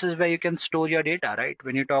 Now, this is where you can store your data, right?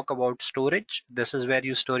 When you talk about storage, this is where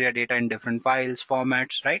you store your data in different files,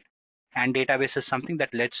 formats, right? And database is something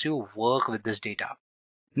that lets you work with this data.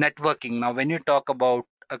 Networking. Now, when you talk about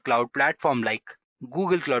a cloud platform like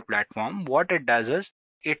Google Cloud Platform, what it does is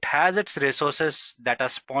it has its resources that are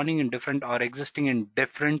spawning in different or existing in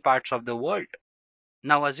different parts of the world.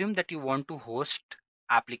 Now assume that you want to host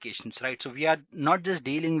applications, right? So we are not just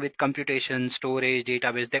dealing with computation, storage,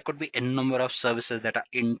 database. There could be a number of services that are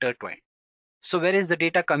intertwined. So where is the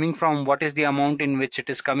data coming from? What is the amount in which it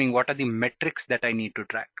is coming? What are the metrics that I need to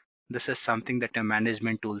track? This is something that your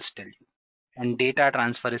management tools tell you. And data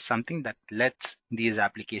transfer is something that lets these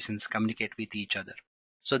applications communicate with each other.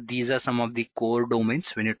 So these are some of the core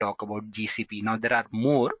domains when you talk about GCP. Now there are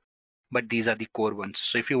more, but these are the core ones.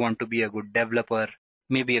 So if you want to be a good developer,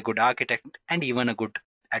 maybe a good architect, and even a good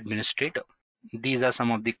administrator, these are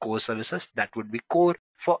some of the core services that would be core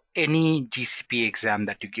for any GCP exam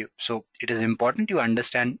that you give. So it is important you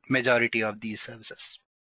understand majority of these services.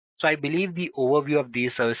 So I believe the overview of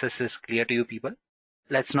these services is clear to you people.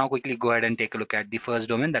 Let's now quickly go ahead and take a look at the first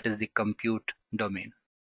domain, that is the compute domain.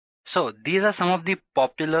 So these are some of the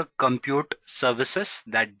popular compute services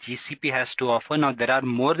that GCP has to offer. Now there are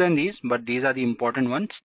more than these, but these are the important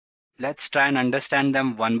ones. Let's try and understand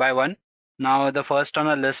them one by one. Now the first on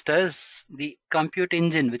our list is the compute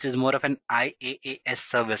engine, which is more of an IaaS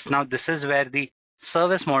service. Now this is where the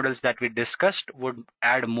service models that we discussed would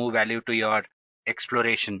add more value to your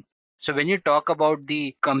exploration. So when you talk about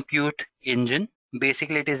the compute engine,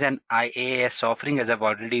 basically it is an IaaS offering, as I've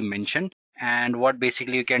already mentioned. And what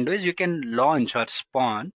basically you can do is you can launch or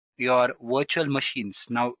spawn your virtual machines.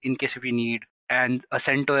 Now, in case if you need a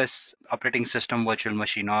CentOS operating system virtual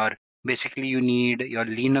machine, or basically you need your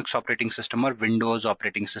Linux operating system or Windows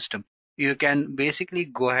operating system, you can basically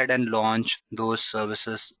go ahead and launch those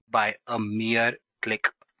services by a mere click.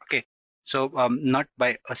 Okay. So not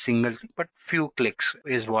by a single click, but few clicks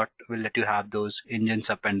is what will let you have those engines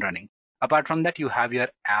up and running. Apart from that, you have your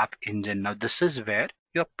app engine. Now, this is where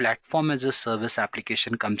your platform as a service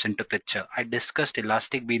application comes into picture. I discussed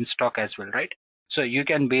Elastic Beanstalk as well, right? So you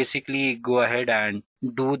can basically go ahead and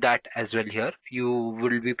do that as well here. You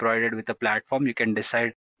will be provided with a platform. You can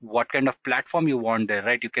decide what kind of platform you want there,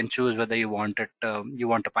 right? You can choose whether you want it, you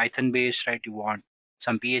want a Python based, right? You want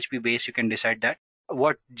some PHP based, you can decide that.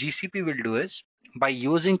 What GCP will do is by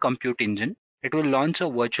using compute engine, it will launch a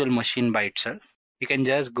virtual machine by itself. You can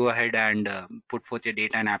just go ahead and put forth your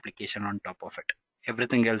data and application on top of it.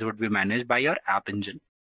 Everything else would be managed by your app engine.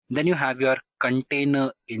 Then you have your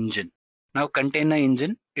container engine. Now container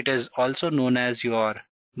engine, it is also known as your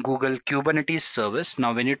Google Kubernetes service.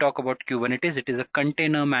 Now when you talk about Kubernetes, it is a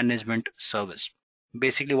container management service.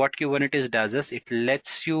 Basically what Kubernetes does is it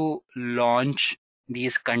lets you launch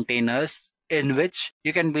these containers in which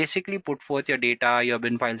you can basically put forth your data, your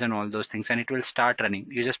bin files and all those things, and it will start running.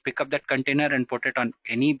 You just pick up that container and put it on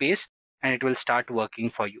any base and it will start working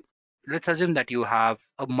for you. Let's assume that you have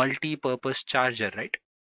a multi-purpose charger, right?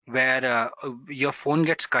 Where your phone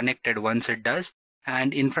gets connected once it does,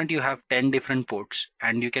 and in front you have 10 different ports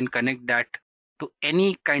and you can connect that to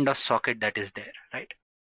any kind of socket that is there, right?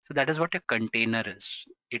 So that is what a container is.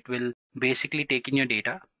 It will basically take in your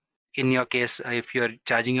data. In your case, if you're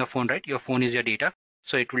charging your phone, right, your phone is your data.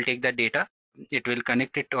 So it will take that data, it will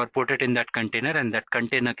connect it or put it in that container, and that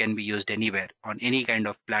container can be used anywhere on any kind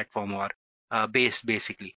of platform or base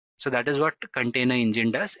basically. So that is what container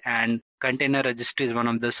engine does, and container registry is one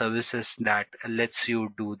of the services that lets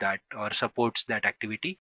you do that or supports that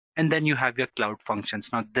activity. And then you have your cloud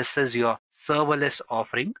functions. Now this is your serverless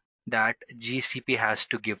offering that GCP has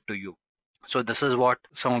to give to you. So this is what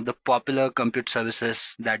some of the popular compute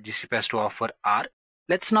services that GCP has to offer are.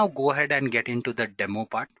 Let's now go ahead and get into the demo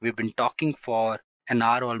part. We've been talking for an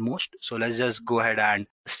hour almost. So let's just go ahead and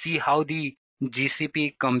see how the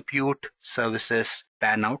GCP Compute Services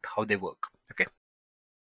pan out, how they work.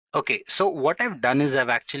 Okay, so what I've done is I've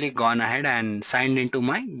actually gone ahead and signed into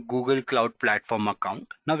my Google Cloud Platform account.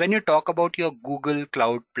 Now, when you talk about your Google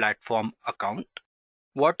Cloud Platform account,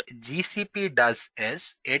 what GCP does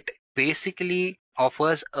is it basically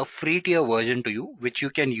offers a free tier version to you, which you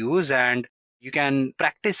can use, and you can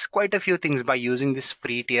practice quite a few things by using this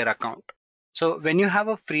free tier account. So when you have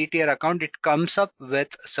a free tier account, it comes up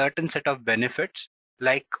with a certain set of benefits,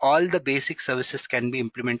 like all the basic services can be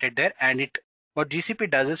implemented there. And what GCP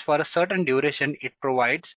does is for a certain duration, it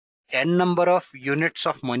provides n number of units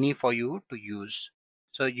of money for you to use.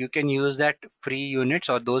 So you can use that free units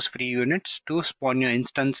or those free units to spawn your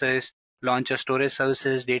instances, launch your storage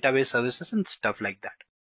services, database services, and stuff like that.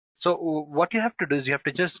 So what you have to do is you have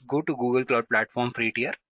to just go to Google Cloud Platform free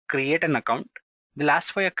tier, create an account. They'll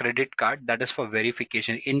ask for your credit card. That is for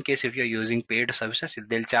verification. In case if you're using paid services,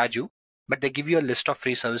 they'll charge you, but they give you a list of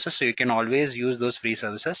free services, so you can always use those free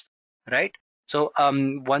services, right? So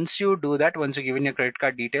once you do that, once you give in your credit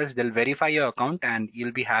card details, they'll verify your account and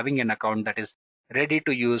you'll be having an account that is ready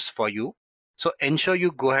to use for you. So ensure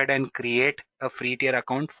you go ahead and create a free tier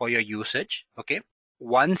account for your usage. Okay.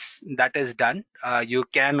 Once that is done, you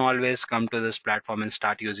can always come to this platform and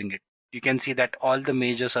start using it. You can see that all the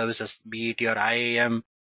major services, be it your IAM,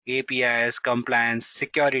 APIs, compliance,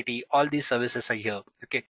 security, all these services are here.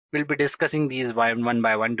 Okay. We'll be discussing these one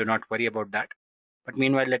by one. Do not worry about that. But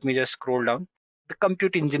meanwhile, let me just scroll down. The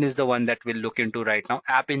compute engine is the one that we'll look into right now.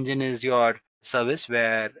 App engine is your service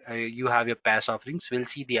where you have your PaaS offerings. We'll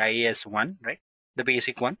see the IaaS one, right? The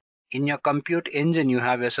basic one. In your compute engine, you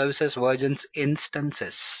have your services, versions,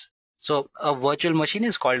 instances. So a virtual machine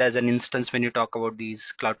is called as an instance when you talk about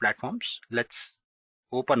these cloud platforms. Let's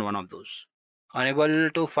open one of those. Unable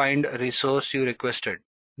to find resource you requested.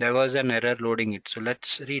 There was an error loading it. So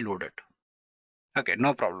let's reload it. Okay,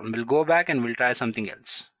 no problem. We'll go back and we'll try something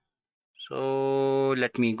else. So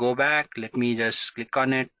let me go back. Let me just click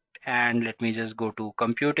on it and let me just go to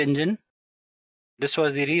compute engine. This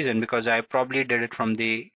was the reason, because I probably did it from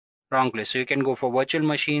the wrong place. So you can go for virtual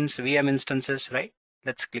machines, VM instances, right?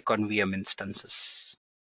 Let's click on VM instances.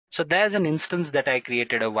 So there's an instance that I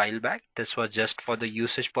created a while back. This was just for the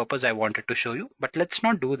usage purpose I wanted to show you, but let's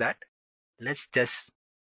not do that. Let's just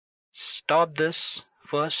stop this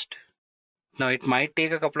first. Now it might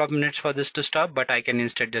take a couple of minutes for this to stop, but I can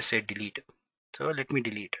instead just say delete. So let me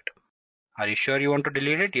delete it. Are you sure you want to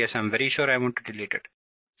delete it? Yes, I'm very sure I want to delete it.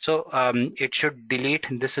 So it should delete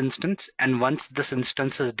this instance. And once this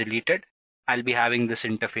instance is deleted, I'll be having this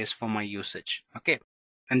interface for my usage. Okay.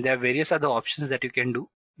 And there are various other options that you can do.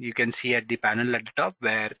 You can see at the panel at the top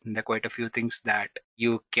where there are quite a few things that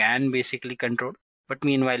you can basically control. But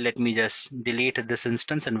meanwhile, let me just delete this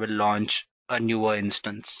instance and we'll launch a newer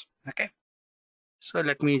instance. Okay. So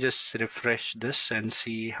let me just refresh this and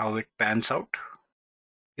see how it pans out.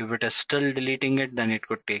 If it is still deleting it, then it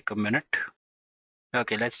could take a minute.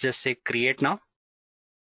 Okay, let's just say create now.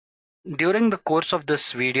 During the course of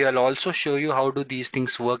this video, I'll also show you how do these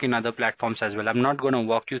things work in other platforms as well. I'm not going to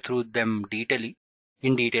walk you through them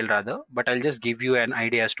in detail, but I'll just give you an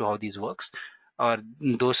idea as to how these works. or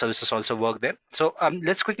those services also work there. So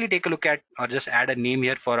let's quickly take a look at, or just add a name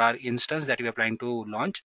here for our instance that we are planning to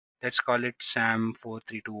launch. Let's call it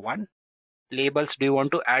SAM4321. Labels, do you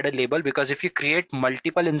want to add a label? Because if you create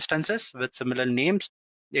multiple instances with similar names,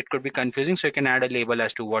 it could be confusing. So you can add a label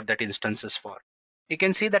as to what that instance is for. You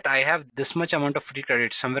can see that I have this much amount of free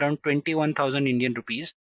credit, somewhere around 21,000 Indian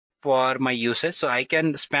rupees for my usage. So I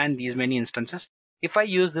can span these many instances. If I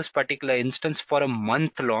use this particular instance for a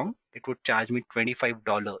month long, it would charge me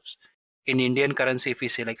 $25. In Indian currency, if we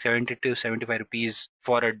say like 70 to 75 rupees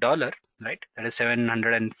for a dollar, right? That is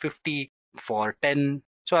 750 for 10.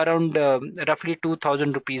 So around roughly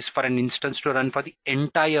 2,000 rupees for an instance to run for the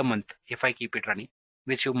entire month if I keep it running,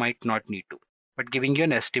 which you might not need to, but giving you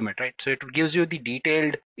an estimate, right? So it gives you the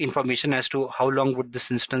detailed information as to how long would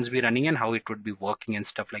this instance be running and how it would be working and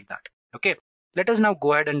stuff like that. Okay, let us now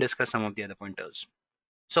go ahead and discuss some of the other pointers.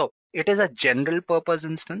 So it is a general purpose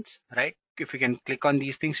instance, right? If you can click on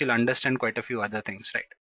these things, you'll understand quite a few other things, right?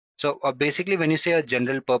 So basically, when you say a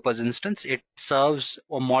general purpose instance, it serves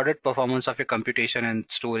a moderate performance of your computation and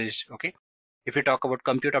storage. Okay. If you talk about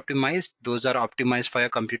compute optimized, those are optimized for your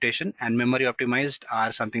computation, and memory optimized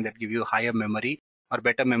are something that give you higher memory or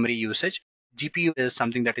better memory usage. GPU is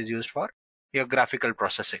something that is used for your graphical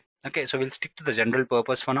processing. Okay. So we'll stick to the general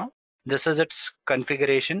purpose for now. This is its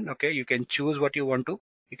configuration. Okay. You can choose what you want to.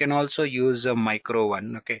 You can also use a micro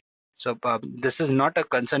one. Okay. So this is not a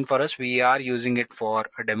concern for us. We are using it for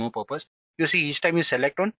a demo purpose. You see, each time you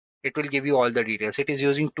select one, it will give you all the details. It is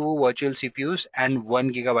using 2 virtual CPUs and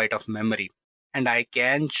 1 gigabyte of memory. And I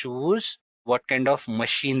can choose what kind of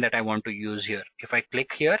machine that I want to use here. If I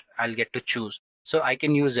click here, I'll get to choose. So I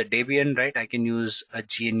can use a Debian, right? I can use a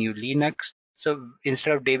GNU Linux. So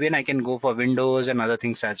instead of Debian, I can go for Windows and other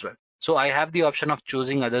things as well. So I have the option of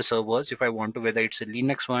choosing other servers if I want to, whether it's a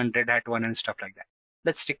Linux one, Red Hat one, and stuff like that.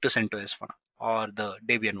 Let's stick to CentOS for now, or the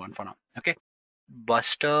Debian one for now. Okay.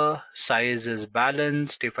 Buster size is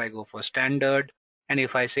balanced. If I go for standard, and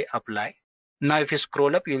if I say apply, now if you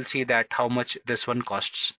scroll up, you'll see that how much this one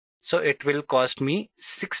costs. So it will cost me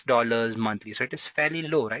 $6 monthly. So it is fairly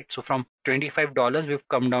low, right? So from $25, we've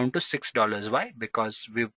come down to $6. Why? Because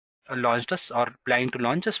we've launched us or planning to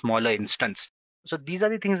launch a smaller instance. So these are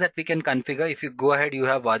the things that we can configure. If you go ahead, you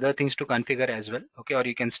have other things to configure as well. Okay, or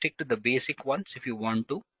you can stick to the basic ones if you want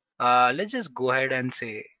to. Let's just go ahead and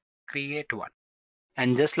say create one.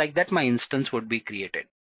 And just like that, my instance would be created.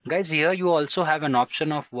 Guys, here you also have an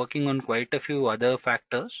option of working on quite a few other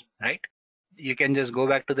factors, right? You can just go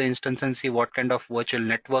back to the instance and see what kind of virtual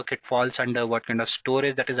network it falls under, what kind of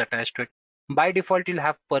storage that is attached to it. By default, you'll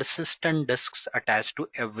have persistent disks attached to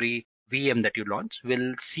every VM that you launch.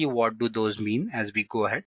 We'll see what do those mean as we go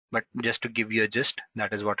ahead. But just to give you a gist,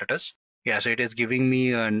 that is what it is. Yeah, so it is giving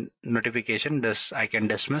me a notification. This I can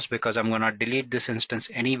dismiss because I'm going to delete this instance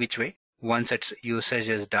any which way once its usage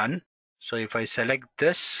is done. So if I select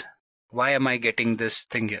this, why am I getting this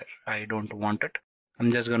thing here? I don't want it.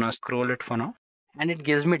 I'm just going to scroll it for now. And it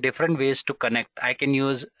gives me different ways to connect. I can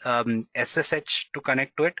use SSH to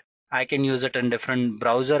connect to it. I can use it in different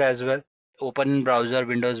browser as well. Open browser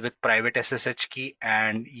windows with private SSH key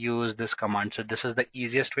and use this command. So this is the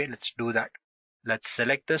easiest way. Let's do that. Let's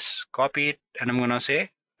select this, copy it, and I'm going to say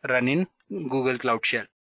run in Google Cloud Shell.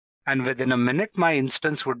 And within a minute, my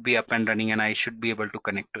instance would be up and running and I should be able to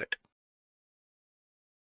connect to it.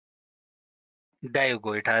 There you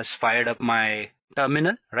go. It has fired up my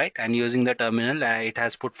terminal, right? And using the terminal, it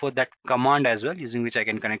has put forth that command as well, using which I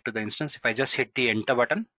can connect to the instance. If I just hit the enter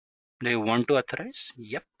button, do you want to authorize?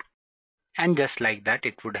 Yep. And just like that,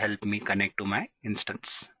 it would help me connect to my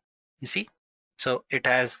instance. You see? So it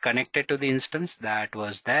has connected to the instance that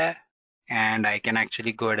was there. And I can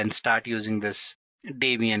actually go ahead and start using this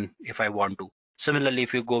Debian if I want to. Similarly,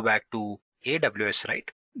 if you go back to AWS, right?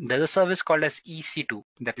 There's a service called as EC2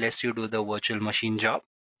 that lets you do the virtual machine job.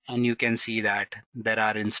 And you can see that there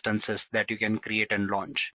are instances that you can create and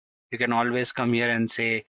launch. You can always come here and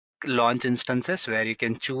say launch instances where you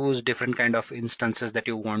can choose different kind of instances that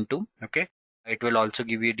you want to. Okay. It will also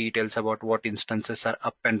give you details about what instances are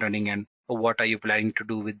up and running and what are you planning to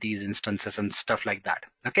do with these instances and stuff like that.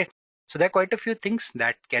 Okay. So there are quite a few things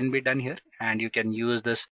that can be done here, and you can use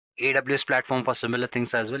this AWS platform for similar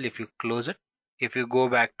things as well. If you close it, if you go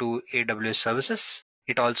back to AWS services,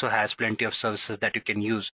 it also has plenty of services that you can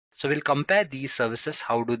use. So we'll compare these services,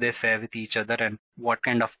 how do they fare with each other and what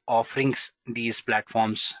kind of offerings these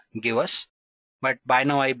platforms give us. But by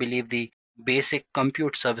now, I believe the basic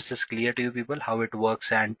compute service is clear to you people, how it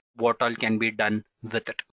works and what all can be done with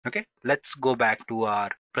it. Okay, let's go back to our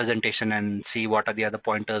presentation and see what are the other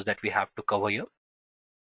pointers that we have to cover here.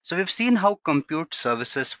 So we've seen how compute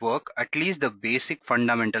services work, at least the basic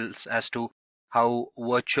fundamentals as to how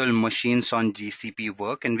virtual machines on GCP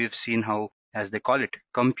work, and we've seen how, as they call it,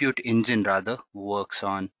 compute engine rather, works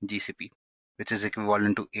on GCP, which is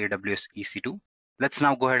equivalent to AWS EC2. Let's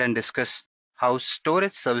now go ahead and discuss how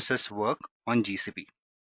storage services work on GCP.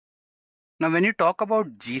 Now, when you talk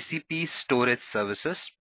about GCP storage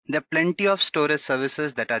services, there are plenty of storage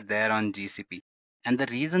services that are there on GCP. And the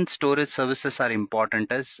reason storage services are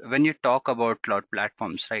important is when you talk about cloud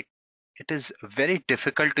platforms, right? It is very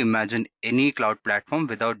difficult to imagine any cloud platform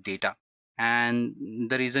without data. And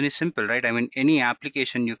the reason is simple, right? I mean, any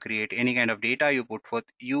application you create, any kind of data you put forth,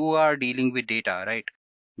 you are dealing with data, right?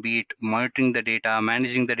 Be it monitoring the data,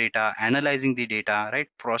 managing the data, analyzing the data, right?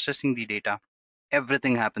 Processing the data,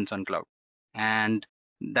 everything happens on cloud. And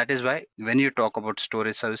that is why when you talk about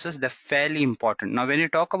storage services, they're fairly important. Now, when you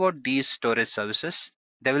talk about these storage services,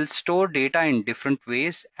 they will store data in different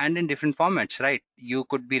ways and in different formats, right? You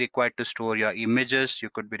could be required to store your images,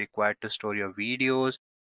 you could be required to store your videos,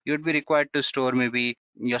 you'd be required to store maybe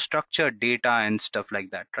your structured data and stuff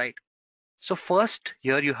like that, right? So first,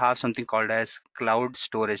 here you have something called as cloud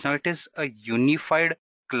storage. Now, it is a unified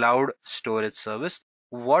cloud storage service.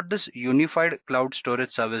 What this unified cloud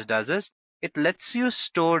storage service does is it lets you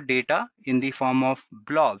store data in the form of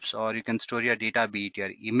blobs, or you can store your data, be it your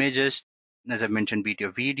images, as I mentioned, be it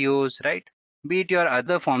your videos, right? Be it your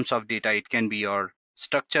other forms of data. It can be your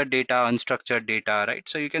structured data, unstructured data, right?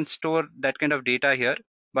 So you can store that kind of data here,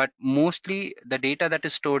 but mostly the data that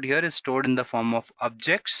is stored here is stored in the form of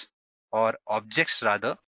objects, or objects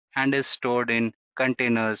rather, and is stored in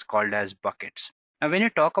containers called as buckets. Now, when you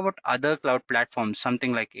talk about other cloud platforms,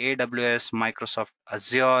 something like AWS, Microsoft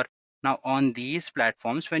Azure, now on these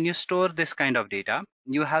platforms, when you store this kind of data,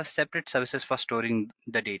 you have separate services for storing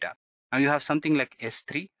the data. Now you have something like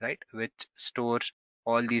S3, right, which stores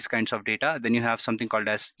all these kinds of data. Then you have something called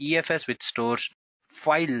as EFS, which stores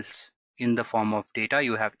files in the form of data.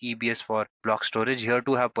 You have EBS for block storage. Here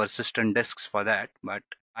to have persistent disks for that, but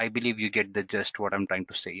I believe you get the gist what I'm trying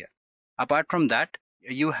to say here. Apart from that,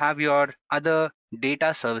 you have your other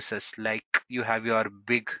data services, like you have your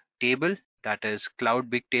big table, that is cloud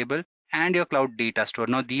big table, and your cloud data store.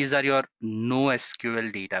 Now these are your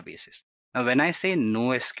NoSQL databases. Now when I say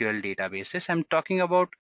NoSQL databases, I'm talking about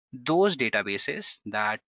those databases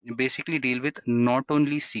that basically deal with not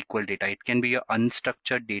only SQL data, it can be your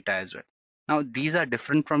unstructured data as well. Now these are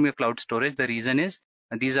different from your cloud storage. The reason is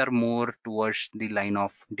these are more towards the line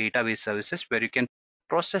of database services where you can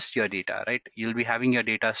process your data, right? You'll be having your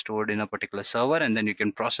data stored in a particular server, and then you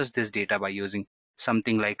can process this data by using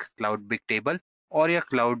something like cloud big table or your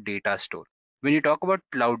cloud data store. When you talk about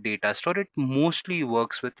cloud data store, it mostly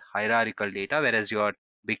works with hierarchical data, whereas your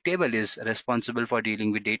big table is responsible for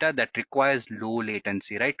dealing with data that requires low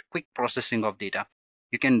latency, right? Quick processing of data.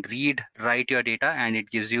 You can read, write your data, and it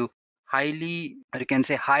gives you highly, or you can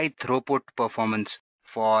say high throughput performance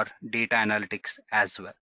for data analytics as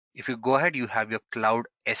well. If you go ahead, you have your cloud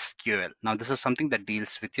SQL. Now this is something that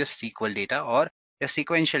deals with your SQL data, or your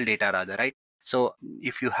sequential data rather, right? So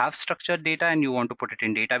if you have structured data and you want to put it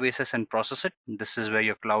in databases and process it, this is where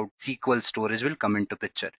your cloud SQL storage will come into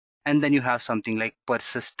picture. And then you have something like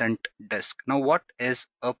persistent disk. Now what is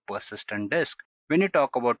a persistent disk? When you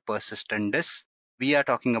talk about persistent disks, we are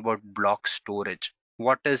talking about block storage.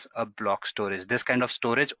 What is a block storage? This kind of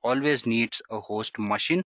storage always needs a host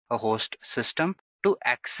machine, a host system to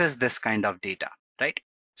access this kind of data, right?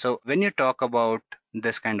 So when you talk about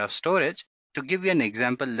this kind of storage, to give you an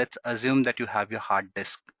example, let's assume that you have your hard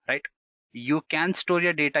disk, right? You can store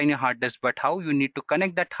your data in your hard disk, but how? You need to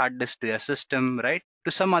connect that hard disk to your system, right?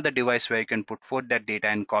 To some other device where you can put forth that data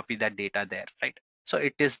and copy that data there, right? So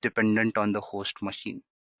it is dependent on the host machine.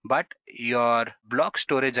 But your block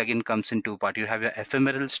storage again comes in two parts. You have your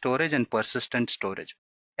ephemeral storage and persistent storage.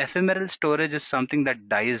 Ephemeral storage is something that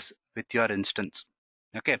dies with your instance.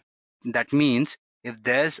 Okay, that means if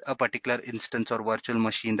there's a particular instance or virtual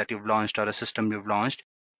machine that you've launched, or a system you've launched,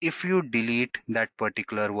 if you delete that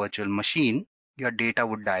particular virtual machine, your data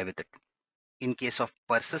would die with it. In case of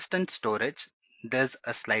persistent storage, there's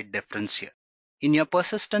a slight difference here. In your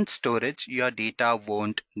persistent storage, your data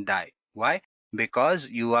won't die. Why? Because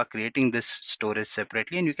you are creating this storage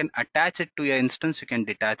separately, and you can attach it to your instance, you can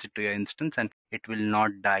detach it to your instance, and it will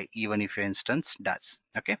not die even if your instance does.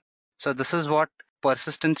 Okay, so this is what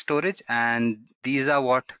persistent storage, and these are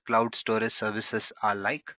what cloud storage services are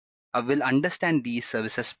like. I will understand these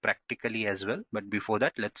services practically as well, but before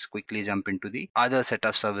that, let's quickly jump into the other set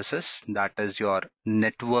of services, that is your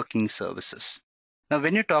networking services. Now,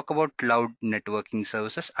 when you talk about cloud networking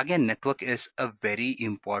services, again, network is a very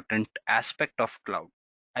important aspect of cloud.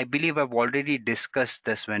 I believe I've already discussed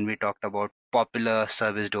this when we talked about popular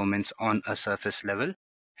service domains on a surface level.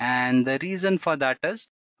 And the reason for that is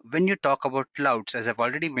when you talk about clouds, as I've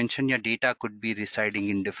already mentioned, your data could be residing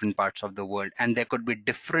in different parts of the world, and there could be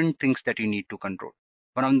different things that you need to control.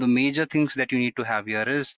 One of the major things that you need to have here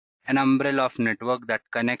is an umbrella of network that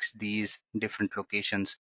connects these different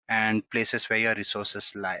locations and places where your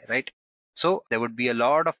resources lie, right? So there would be a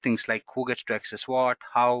lot of things like who gets to access what,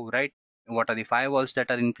 how, right? What are the firewalls that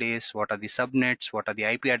are in place? What are the subnets? What are the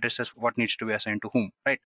IP addresses? What needs to be assigned to whom,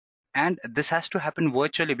 right? And this has to happen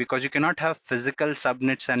virtually because you cannot have physical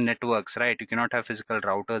subnets and networks, right? You cannot have physical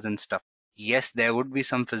routers and stuff. Yes, there would be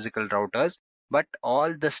some physical routers, but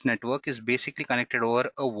all this network is basically connected over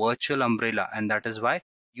a virtual umbrella. And that is why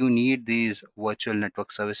you need these virtual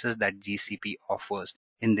network services that GCP offers,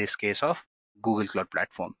 in this case of Google Cloud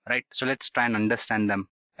Platform, right? So let's try and understand them,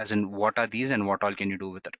 as in what are these and what all can you do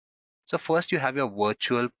with it. So first you have your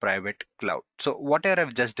virtual private cloud. So whatever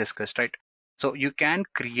I've just discussed, right? So you can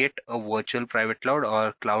create a virtual private cloud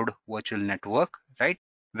or cloud virtual network, right?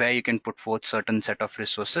 Where you can put forth certain set of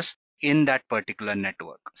resources in that particular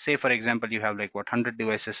network. Say, for example, you have like 100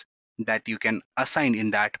 devices that you can assign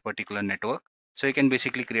in that particular network. So you can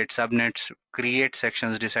basically create subnets, create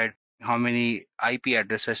sections, decide how many IP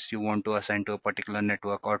addresses you want to assign to a particular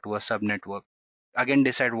network or to a subnetwork. Again,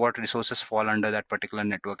 decide what resources fall under that particular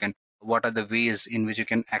network and what are the ways in which you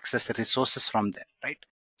can access the resources from there, right?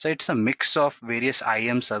 So it's a mix of various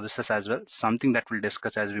IAM services as well, something that we'll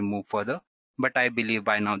discuss as we move further. But I believe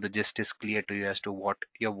by now the gist is clear to you as to what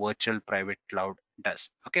your virtual private cloud does,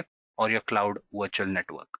 okay? Or your cloud virtual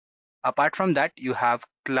network. Apart from that, you have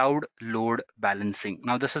cloud load balancing.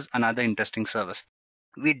 Now, this is another interesting service.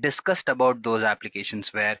 We discussed about those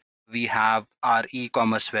applications where we have our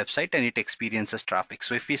e-commerce website and it experiences traffic.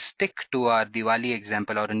 So if we stick to our Diwali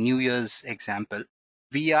example or a New Year's example,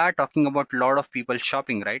 we are talking about a lot of people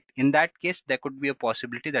shopping, right? In that case, there could be a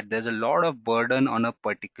possibility that there's a lot of burden on a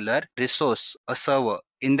particular resource, a server.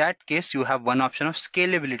 In that case, you have one option of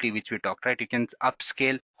scalability, which we talked, right? You can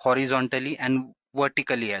upscale horizontally and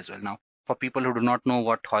vertically as well. Now, for people who do not know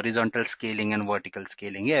what horizontal scaling and vertical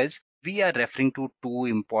scaling is, we are referring to two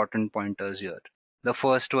important pointers here. The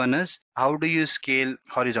first one is how do you scale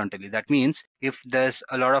horizontally? That means if there's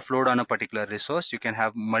a lot of load on a particular resource, you can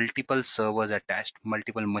have multiple servers attached,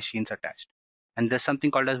 multiple machines attached. And there's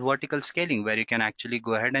something called as vertical scaling where you can actually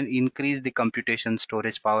go ahead and increase the computation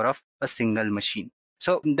storage power of a single machine.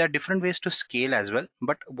 So there are different ways to scale as well.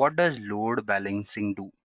 But what does load balancing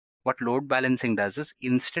do? What load balancing does is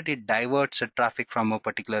instead it diverts the traffic from a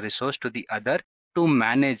particular resource to the other to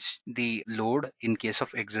manage the load in case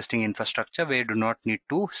of existing infrastructure where you do not need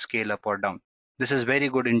to scale up or down. This is very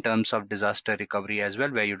good in terms of disaster recovery as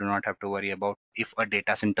well, where you do not have to worry about if a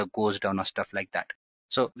data center goes down or stuff like that.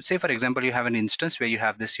 So say, for example, you have an instance where you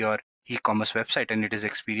have this your e-commerce website and it is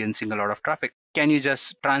experiencing a lot of traffic. Can you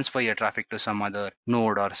just transfer your traffic to some other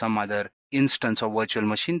node or some other instance or virtual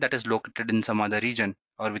machine that is located in some other region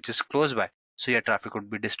or which is close by? So your traffic would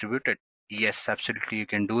be distributed. Yes, absolutely. You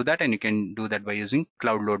can do that, and you can do that by using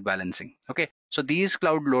cloud load balancing. Okay. So these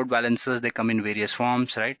cloud load balancers, they come in various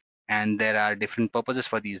forms, right? And there are different purposes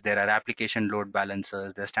for these. There are application load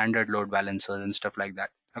balancers, there are standard load balancers and stuff like that.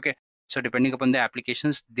 Okay. So depending upon the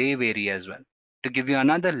applications, they vary as well. To give you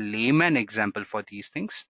another layman example for these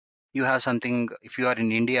things, you have something, if you are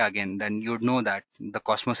in India again, then you'd know that the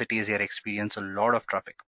Cosmo cities here experience a lot of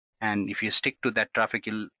traffic. And if you stick to that traffic,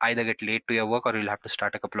 you'll either get late to your work or you'll have to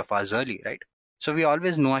start a couple of hours early, right? So we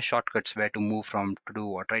always know our shortcuts where to move from to do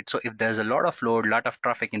what, right? So if there's a lot of load, lot of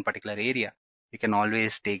traffic in particular area, you can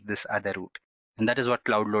always take this other route. And that is what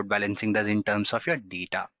cloud load balancing does in terms of your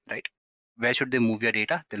data, right? Where should they move your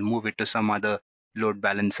data? They'll move it to some other load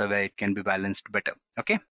balancer where it can be balanced better.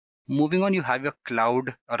 Okay. Moving on, you have your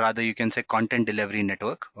cloud, or rather you can say content delivery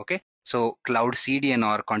network. Okay. So cloud CDN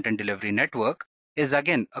or content delivery network is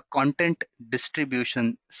again a content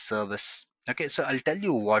distribution service. Okay, so I'll tell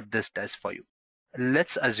you what this does for you.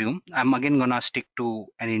 Let's assume I'm again gonna stick to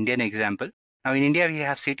an Indian example. Now in India, we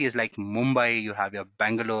have cities like Mumbai, you have your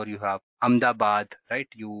Bangalore, you have Ahmedabad, right?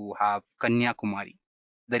 You have Kanyakumari.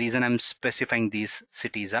 The reason I'm specifying these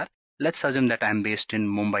cities are, let's assume that I'm based in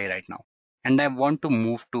Mumbai right now, and I want to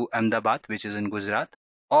move to Ahmedabad, which is in Gujarat,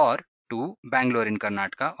 or to Bangalore in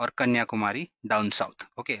Karnataka, or Kanyakumari down south,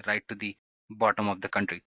 okay, right to the bottom of the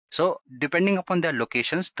country. So depending upon their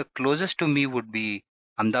locations, the closest to me would be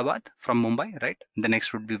Ahmedabad from Mumbai, right? The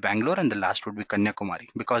next would be Bangalore and the last would be Kanyakumari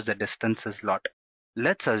because the distance is lot.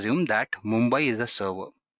 Let's assume that Mumbai is a server.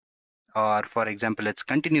 Or for example, let's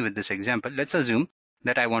continue with this example. Let's assume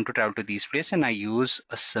that I want to travel to these places and I use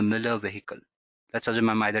a similar vehicle. Let's assume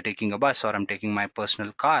I'm either taking a bus or I'm taking my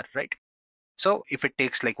personal car, right? So if it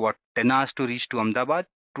takes like what 10 hours to reach to Ahmedabad,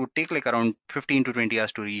 it would take like around 15 to 20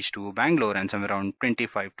 hours to reach to Bangalore and somewhere around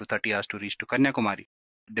 25 to 30 hours to reach to Kanyakumari,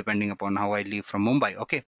 depending upon how I leave from Mumbai.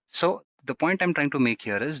 Okay. So the point I'm trying to make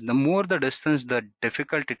here is the more the distance, the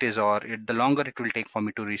difficult it is, or the longer it will take for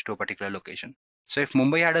me to reach to a particular location. So if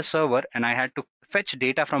Mumbai had a server and I had to fetch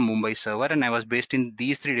data from Mumbai server and I was based in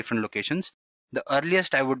these three different locations, the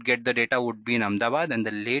earliest I would get the data would be in Ahmedabad and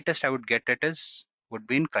the latest I would get it is would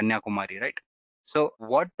be in Kanyakumari, right? So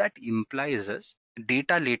what that implies is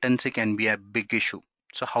data latency can be a big issue.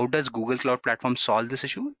 So how does Google Cloud Platform solve this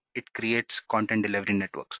issue? It creates content delivery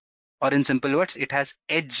networks. Or in simple words, it has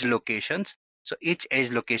edge locations. So each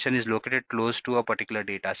edge location is located close to a particular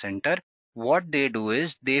data center. What they do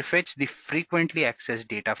is they fetch the frequently accessed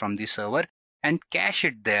data from the server and cache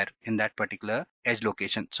it there in that particular edge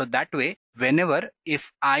location. So that way, whenever,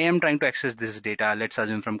 if I am trying to access this data, let's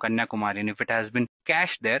assume from Kanyakumari, and if it has been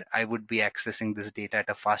cached there, I would be accessing this data at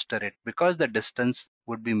a faster rate because the distance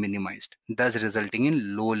would be minimized, thus resulting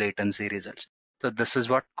in low latency results. So this is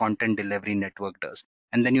what content delivery network does.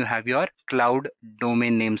 And then you have your cloud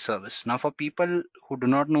domain name service. Now for people who do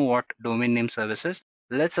not know what domain name service is,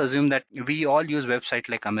 let's assume that we all use website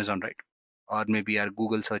like Amazon, right? Or maybe our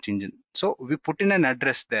Google search engine. So we put in an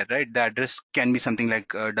address there, right? The address can be something like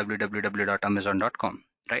www.amazon.com,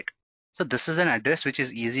 right? So this is an address which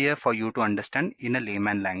is easier for you to understand in a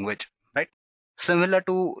layman language, right? Similar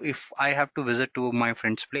to if I have to visit to my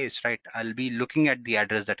friend's place, right? I'll be looking at the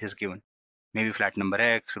address that is given, maybe flat number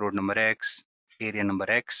X, road number X, area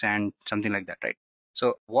number X, and something like that, right?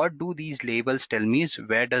 So what do these labels tell me is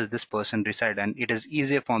where does this person reside, and it is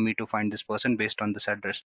easier for me to find this person based on this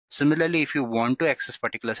address. Similarly, if you want to access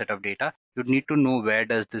particular set of data, you'd need to know where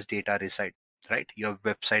does this data reside, right? Your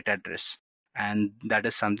website address. And that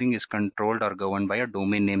is something is controlled or governed by a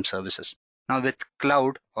domain name services. Now with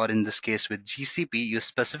cloud, or in this case with GCP, you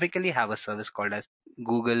specifically have a service called as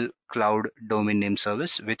Google Cloud Domain Name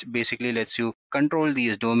Service, which basically lets you control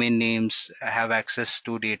these domain names, have access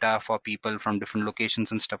to data for people from different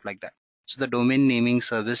locations and stuff like that. So the domain naming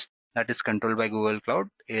service that is controlled by Google Cloud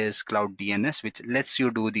is Cloud DNS, which lets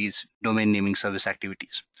you do these domain naming service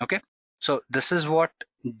activities. Okay. So this is what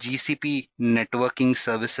GCP networking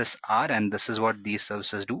services are, and this is what these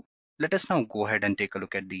services do. Let us now go ahead and take a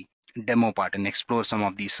look at the demo part and explore some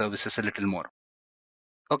of these services a little more.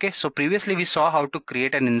 Okay, so previously we saw how to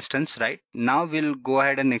create an instance, right? Now we'll go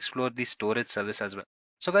ahead and explore the storage service as well.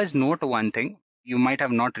 So guys, note one thing. You might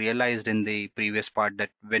have not realized in the previous part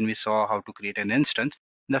that when we saw how to create an instance,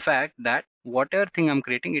 the fact that whatever thing I'm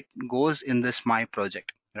creating, it goes in this my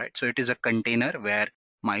project, right? So it is a container where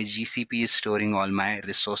my GCP is storing all my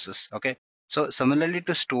resources. Okay. So similarly,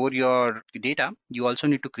 to store your data, you also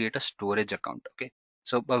need to create a storage account. Okay.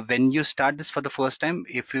 So when you start this for the first time,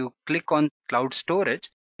 if you click on cloud storage,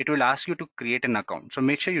 it will ask you to create an account. So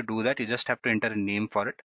make sure you do that. You just have to enter a name for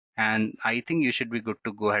it. And I think you should be good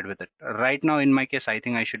to go ahead with it. Right now, in my case, I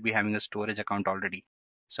think I should be having a storage account already.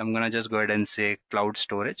 So I'm going to just go ahead and say cloud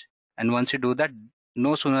storage. And once you do that,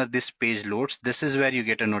 no sooner this page loads, this is where you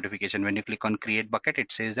get a notification. When you click on create bucket,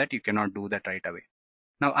 it says that you cannot do that right away.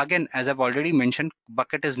 Now, again, as I've already mentioned,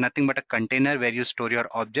 bucket is nothing but a container where you store your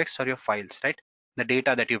objects or your files, right? The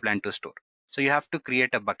data that you plan to store. So you have to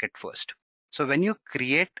create a bucket first. So when you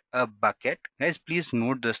create a bucket, guys, please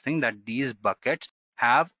note this thing that these buckets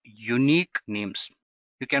have unique names.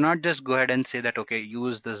 You cannot just go ahead and say that, okay,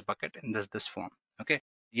 use this bucket in this form. Okay.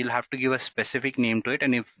 You'll have to give a specific name to it.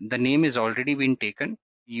 And if the name is already been taken,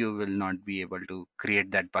 you will not be able to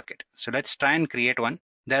create that bucket. So let's try and create one.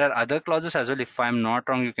 There are other clauses as well. If I'm not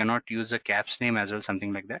wrong, you cannot use a caps name as well,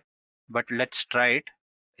 something like that. But let's try it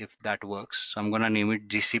if that works. So I'm going to name it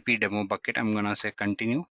GCP demo bucket. I'm going to say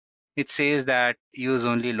continue. It says that use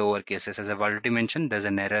only lower cases. As I've already mentioned, there's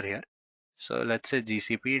an error here. So let's say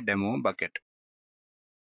GCP demo bucket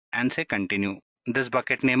and say continue. This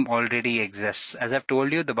bucket name already exists. As I've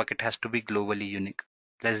told you, the bucket has to be globally unique.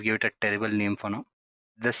 Let's give it a terrible name for now.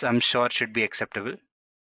 This I'm sure should be acceptable.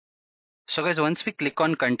 So guys, once we click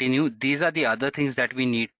on continue, these are the other things that we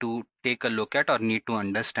need to take a look at or need to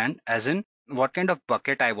understand, as in what kind of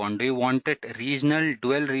bucket I want. Do you want it regional,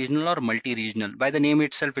 dual regional, or multi-regional? By the name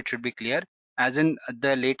itself, it should be clear, as in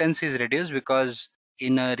the latency is reduced because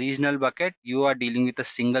in a regional bucket, you are dealing with a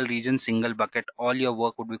single region, single bucket. All your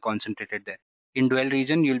work would be concentrated there. In dual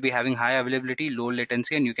region, you'll be having high availability, low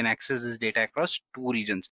latency, and you can access this data across two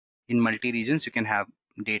regions. In multi-regions, you can have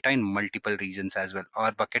data in multiple regions as well,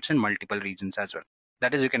 or buckets in multiple regions as well.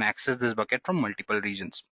 That is, you can access this bucket from multiple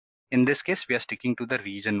regions. In this case, we are sticking to the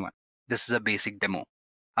region one. This is a basic demo.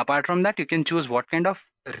 Apart from that, you can choose what kind of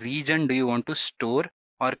region do you want to store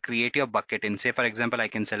or create your bucket in. Say, for example, I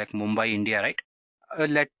can select Mumbai, India, right?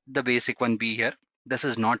 Let the basic one be here. This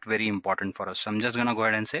is not very important for us. So I'm just going to go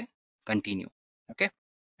ahead and say continue. Okay.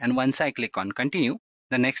 And once I click on continue,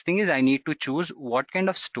 the next thing is I need to choose what kind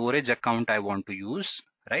of storage account I want to use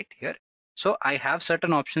right here. So I have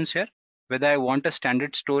certain options here, whether I want a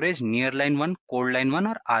standard storage, nearline one, cold line one,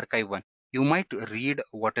 or archive one. You might read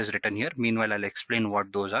what is written here. Meanwhile, I'll explain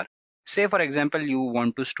what those are. Say, for example, you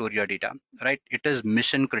want to store your data, right? It is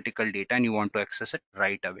mission critical data and you want to access it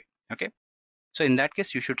right away. Okay. So in that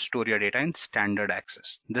case, you should store your data in standard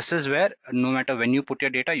access. This is where no matter when you put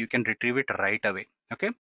your data, you can retrieve it right away.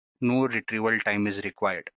 Okay. No retrieval time is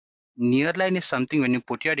required. Nearline is something when you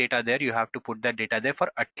put your data there, you have to put that data there for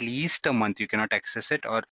at least a month. You cannot access it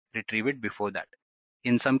or retrieve it before that.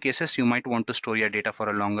 In some cases, you might want to store your data for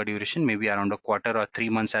a longer duration, maybe around a quarter or 3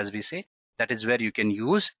 months, as we say. That is where you can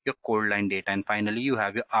use your cold line data. And finally, you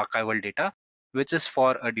have your archival data, which is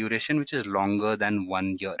for a duration which is longer than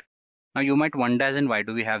 1 year. Now, you might wonder as in why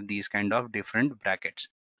do we have these kind of different brackets?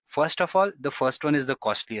 First of all, the first one is the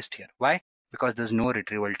costliest here. Why? Because there's no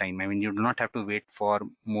retrieval time. I mean, you do not have to wait for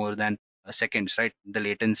more than seconds, right? The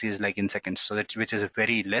latency is like in seconds, so that which is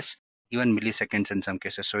very less, even milliseconds in some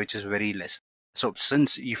cases, so which is very less. So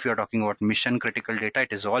since if you're talking about mission critical data,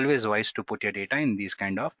 it is always wise to put your data in these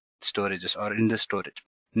kind of storages or in the storage.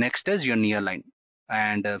 Next is your nearline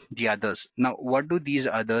and the others. Now, what do these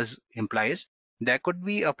others imply is there could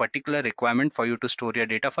be a particular requirement for you to store your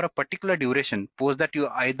data for a particular duration. Suppose that you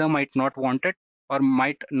either might not want it or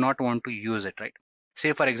might not want to use it, right?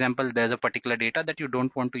 Say, for example, there's a particular data that you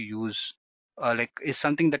don't want to use, like is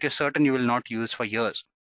something that you're certain you will not use for years.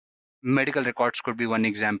 Medical records could be one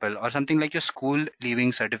example, or something like your school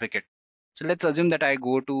leaving certificate. So let's assume that I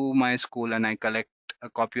go to my school and I collect a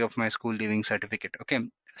copy of my school leaving certificate. Okay.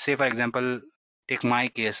 Say, for example, take my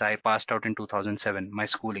case, I passed out in 2007, my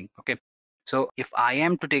schooling. Okay. So if I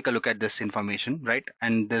am to take a look at this information, right,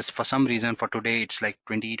 and this for some reason for today, it's like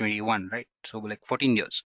 2021, right? So like 14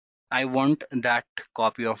 years, I want that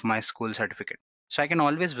copy of my school certificate. So I can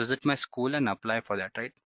always visit my school and apply for that,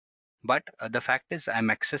 right? But the fact is I'm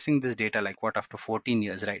accessing this data like what after 14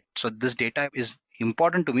 years, right? So this data is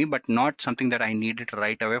important to me, but not something that I need it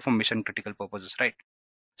right away for mission critical purposes, right?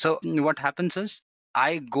 So what happens is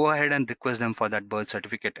I go ahead and request them for that birth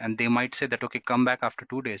certificate, and they might say that, okay, come back after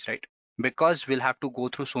 2 days, right? Because we'll have to go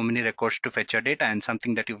through so many records to fetch your data and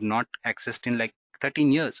something that you've not accessed in like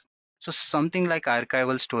 13 years. So something like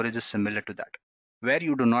archival storage is similar to that, where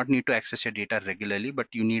you do not need to access your data regularly, but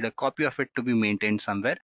you need a copy of it to be maintained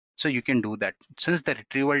somewhere. So you can do that. Since the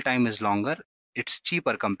retrieval time is longer, it's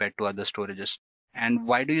cheaper compared to other storages. And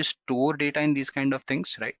why do you store data in these kind of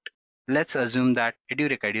things, right? Let's assume that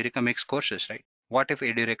Edureka makes courses, right? What if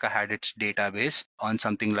Edureka had its database on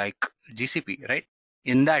something like GCP, right?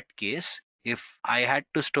 In that case, if I had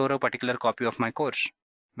to store a particular copy of my course,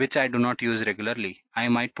 which I do not use regularly, I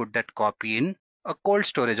might put that copy in a cold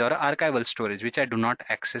storage or archival storage, which I do not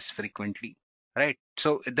access frequently, right?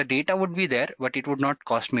 So the data would be there, but it would not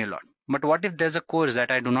cost me a lot. But what if there's a course that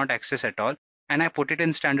I do not access at all and I put it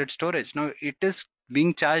in standard storage? Now it is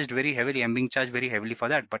being charged very heavily. I'm being charged very heavily for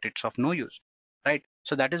that, but it's of no use, right?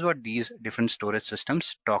 So that is what these different storage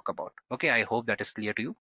systems talk about. Okay, I hope that is clear to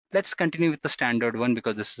you. Let's continue with the standard one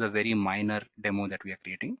because this is a very minor demo that we are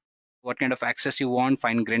creating. What kind of access you want,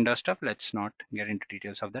 fine-grained or stuff, let's not get into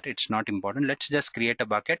details of that. It's not important. Let's just create a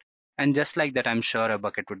bucket. And just like that, I'm sure a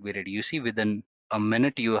bucket would be ready. You see, within a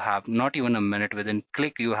minute you have, not even a minute, within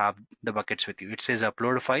click you have the buckets with you. It says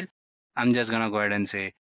upload file. I'm just going to go ahead and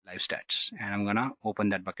say live stats and I'm going to open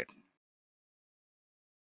that bucket.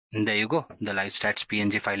 And there you go. The live stats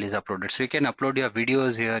PNG file is uploaded. So you can upload your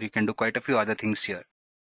videos here. You can do quite a few other things here.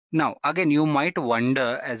 Now, again, you might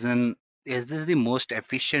wonder as in, is this the most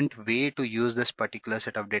efficient way to use this particular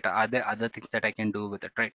set of data? Are there other things that I can do with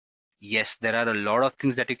it, right? Yes, there are a lot of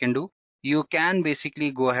things that you can do. You can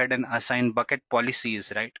basically go ahead and assign bucket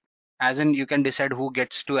policies, right? As in you can decide who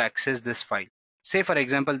gets to access this file. Say, for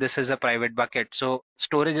example, this is a private bucket. So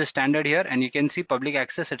storage is standard here and you can see public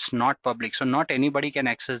access. It's not public. So not anybody can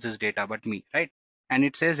access this data but me, right? And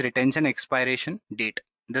it says retention expiration date.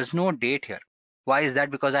 There's no date here. Why is that?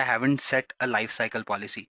 Because I haven't set a life cycle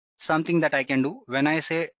policy. Something that I can do when I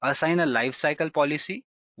say assign a life cycle policy,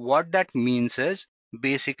 what that means is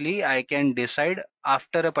basically I can decide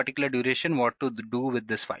after a particular duration what to do with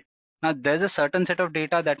this file. Now there's a certain set of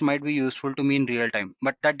data that might be useful to me in real time,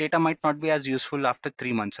 but that data might not be as useful after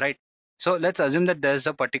 3 months, right? So let's assume that there's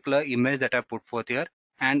a particular image that I put forth here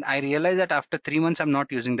and I realize that after 3 months I'm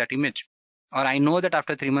not using that image. or I know that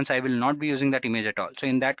after 3 months I will not be using that image at all. So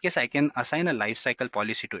in that case, I can assign a life cycle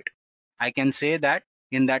policy to it. I can say that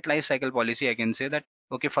in that life cycle policy, I can say that,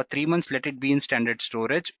 okay, for 3 months, let it be in standard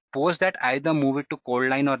storage. Post that, either move it to cold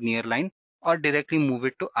line or near line, or directly move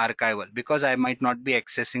it to archival, because I might not be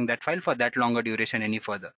accessing that file for that longer duration any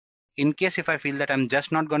further. In case if I feel that I'm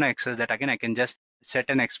just not going to access that again, I can just set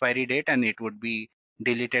an expiry date and it would be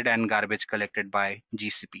deleted and garbage collected by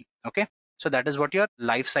GCP. Okay. So that is what your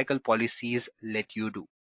lifecycle policies let you do.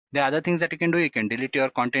 The other things that you can do, you can delete your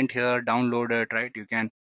content here, download it, right? You can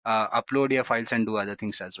upload your files and do other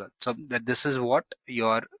things as well. So this is what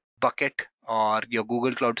your bucket or your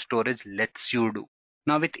Google Cloud Storage lets you do.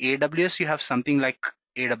 Now with AWS, you have something like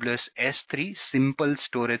AWS S3 Simple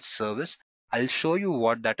Storage Service. I'll show you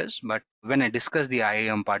what that is, but when I discuss the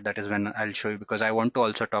IAM part, that is when I'll show you, because I want to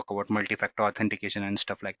also talk about multi-factor authentication and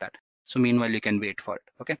stuff like that. So meanwhile, you can wait for it.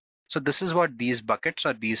 Okay. So this is what these buckets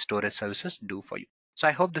or these storage services do for you. So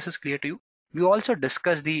I hope this is clear to you. We also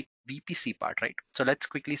discussed the VPC part, right? So let's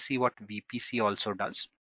quickly see what VPC also does.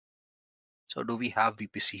 So do we have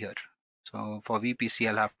VPC here? So for VPC,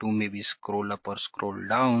 I'll have to maybe scroll up or scroll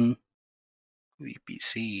down.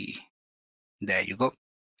 VPC, there you go.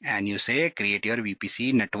 And you say create your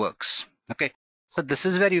VPC networks. Okay. So this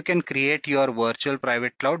is where you can create your virtual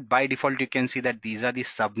private cloud. By default, you can see that these are the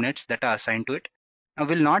subnets that are assigned to it. I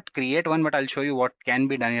will not create one, but I'll show you what can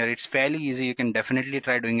be done here. It's fairly easy. You can definitely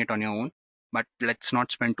try doing it on your own, but let's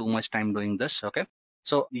not spend too much time doing this. Okay.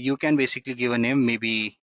 So you can basically give a name,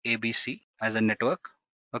 maybe ABC as a network.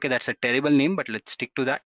 Okay. That's a terrible name, but let's stick to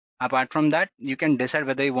that. Apart from that, you can decide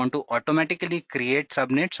whether you want to automatically create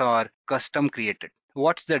subnets or custom create it.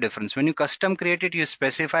 What's the difference? When you custom create it, you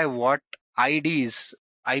specify what IDs,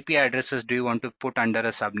 IP addresses do you want to put under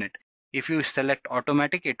a subnet. If you select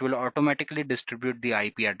automatic, it will automatically distribute the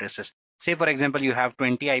IP addresses. Say, for example, you have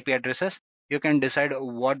 20 IP addresses. You can decide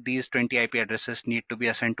what these 20 IP addresses need to be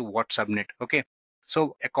assigned to what subnet. Okay.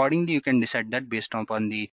 So accordingly, you can decide that based upon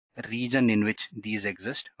the region in which these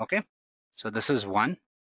exist. Okay. So this is one.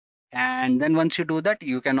 And then once you do that,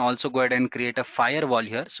 you can also go ahead and create a firewall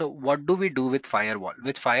here. So what do we do with firewall?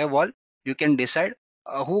 With firewall, you can decide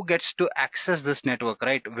who gets to access this network,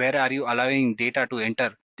 right? Where are you allowing data to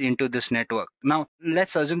enter into this network? Now,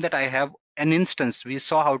 let's assume that I have an instance. We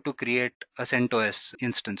saw how to create a CentOS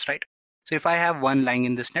instance, right? So if I have one lying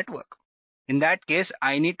in this network, in that case,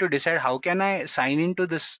 I need to decide how can I sign into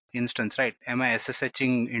this instance, right? Am I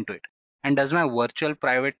SSHing into it? And does my virtual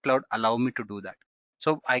private cloud allow me to do that?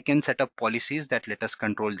 So I can set up policies that let us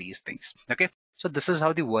control these things. Okay. So this is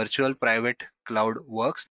how the virtual private cloud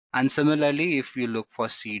works. And similarly, if you look for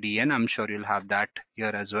CDN, I'm sure you'll have that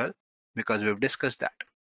here as well, because we've discussed that.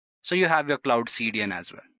 So you have your cloud CDN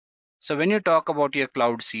as well. So when you talk about your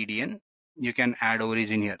cloud CDN, you can add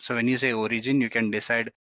origin here. So when you say origin, you can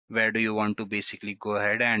decide where do you want to basically go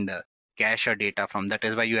ahead and cache your data from. That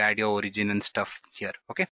is why you add your origin and stuff here.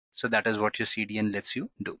 Okay. So that is what your CDN lets you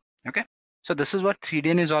do. Okay. So this is what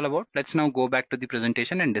CDN is all about. Let's now go back to the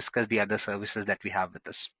presentation and discuss the other services that we have with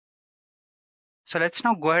us. So let's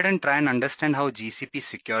now go ahead and try and understand how GCP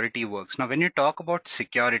security works. Now, when you talk about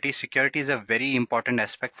security, security is a very important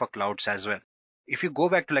aspect for clouds as well. If you go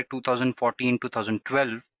back to like 2014,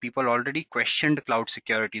 2012, people already questioned cloud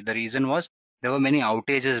security. The reason was there were many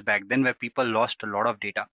outages back then where people lost a lot of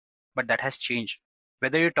data, but that has changed.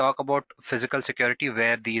 Whether you talk about physical security,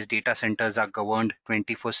 where these data centers are governed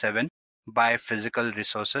 24/7 by physical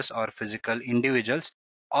resources or physical individuals,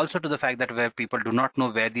 also to the fact that where people do not know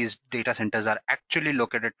where these data centers are actually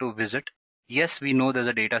located to visit. Yes, we know there's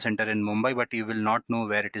a data center in Mumbai, but you will not know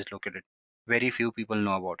where it is located. Very few people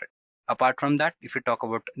know about it. Apart from that, if you talk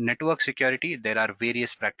about network security, there are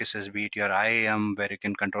various practices, be it your IAM, where you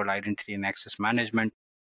can control identity and access management,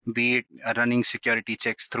 be it running security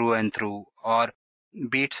checks through and through, or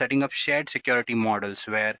be it setting up shared security models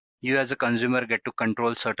where you as a consumer get to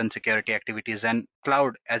control certain security activities, and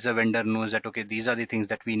cloud as a vendor knows that, okay, these are the things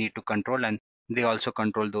that we need to control, and they also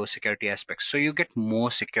control those security aspects. So you get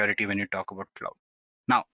more security when you talk about cloud.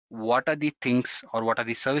 Now, what are the things or what are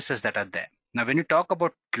the services that are there? Now, when you talk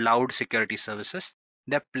about cloud security services,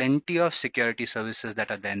 there are plenty of security services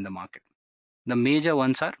that are there in the market. The major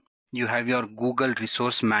ones are, you have your Google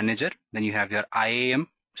Resource Manager, then you have your IAM,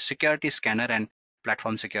 Security Scanner, and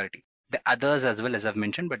Platform Security. The others as well, as I've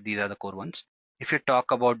mentioned, but these are the core ones. If you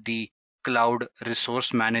talk about the Cloud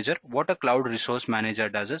Resource Manager, what a Cloud Resource Manager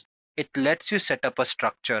does is it lets you set up a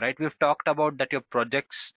structure, right? We've talked about that your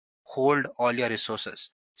projects hold all your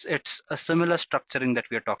resources. So it's a similar structuring that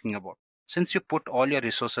we are talking about. Since you put all your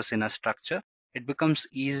resources in a structure, it becomes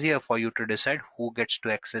easier for you to decide who gets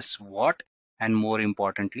to access what, and more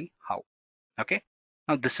importantly, how. Okay.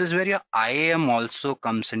 Now this is where your IAM also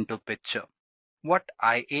comes into picture. What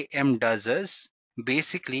IAM does is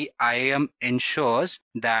basically IAM ensures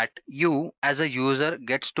that you as a user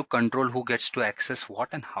gets to control who gets to access what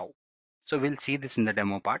and how. So we'll see this in the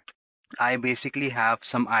demo part. I basically have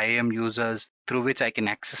some IAM users through which I can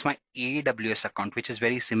access my AWS account, which is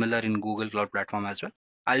very similar in Google Cloud Platform as well.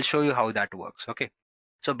 I'll show you how that works. Okay.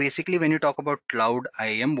 So basically, when you talk about Cloud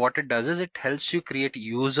IAM, what it does is it helps you create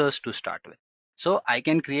users to start with. So I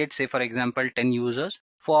can create, say, for example, 10 users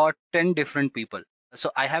for 10 different people.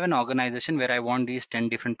 So I have an organization where I want these 10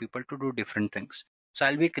 different people to do different things. So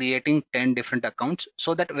I'll be creating 10 different accounts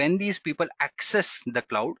so that when these people access the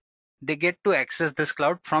cloud, they get to access this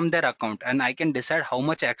cloud from their account, and I can decide how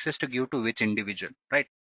much access to give to which individual, right?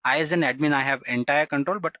 I as an admin, I have entire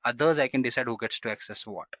control, but others I can decide who gets to access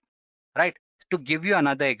what, right? To give you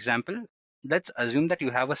another example, let's assume that you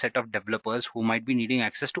have a set of developers who might be needing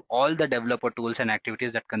access to all the developer tools and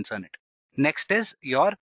activities that concern it. Next is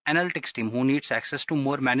your analytics team who needs access to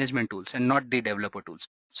more management tools and not the developer tools.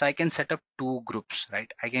 So I can set up two groups,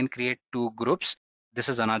 right? I can create two groups. This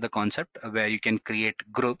is another concept where you can create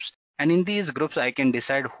groups. And in these groups, I can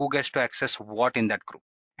decide who gets to access what in that group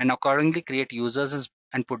and accordingly create users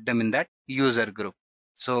and put them in that user group.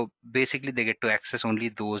 So basically they get to access only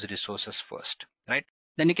those resources first, right?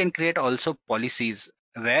 Then you can create also policies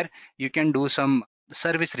where you can do some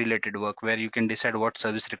service related work where you can decide what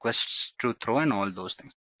service requests to throw and all those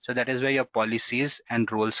things. So that is where your policies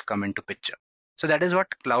and roles come into picture. So that is what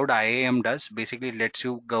Cloud IAM does. Basically, it lets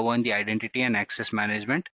you govern the identity and access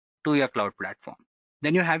management to your cloud platform.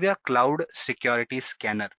 Then you have your Cloud Security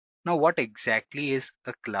Scanner. Now, what exactly is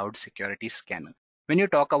a Cloud Security Scanner? When you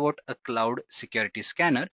talk about a Cloud Security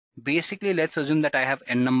Scanner, basically let's assume that I have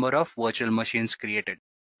n number of virtual machines created.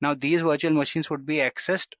 Now these virtual machines would be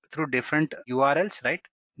accessed through different URLs, right?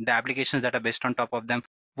 The applications that are based on top of them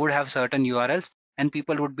would have certain URLs and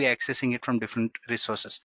people would be accessing it from different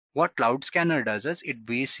resources. What Cloud Scanner does is it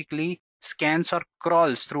basically scans or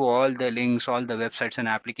crawls through all the links, all the websites and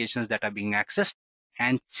applications that are being accessed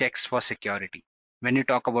and checks for security. When you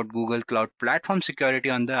talk about Google Cloud Platform security,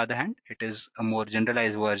 on the other hand, it is a more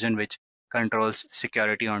generalized version which controls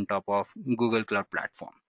security on top of Google Cloud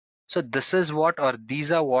Platform. So this is what, or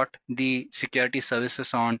these are what the security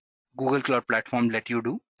services on Google Cloud Platform let you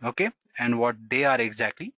do, okay? And what they are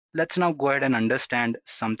exactly. Let's now go ahead and understand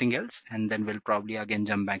something else, and then we'll probably again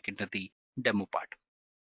jump back into the demo part.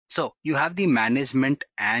 So you have the management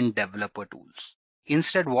and developer tools.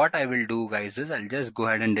 Instead, what I will do, guys, is I'll just go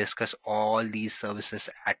ahead and discuss all these services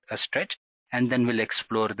at a stretch, and then we'll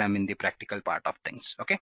explore them in the practical part of things,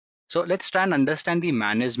 okay? So let's try and understand the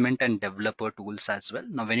management and developer tools as well.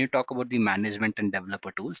 Now, when you talk about the management and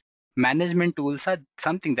developer tools are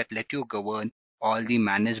something that let you govern all the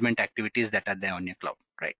management activities that are there on your cloud,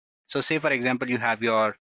 right? So say, for example, you have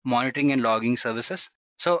your monitoring and logging services.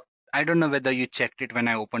 So I don't know whether you checked it when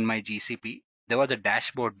I opened my GCP. There was a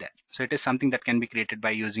dashboard there. So it is something that can be created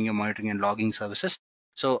by using your monitoring and logging services.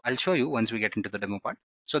 So I'll show you once we get into the demo part.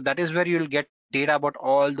 So that is where you'll get data about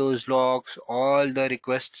all those logs, all the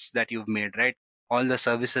requests that you've made, right? All the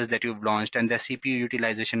services that you've launched and their CPU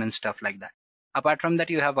utilization and stuff like that. Apart from that,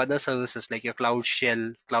 you have other services like your Cloud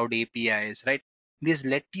Shell, Cloud APIs, right? These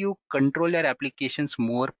let you control your applications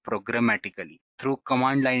more programmatically through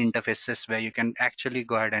command line interfaces where you can actually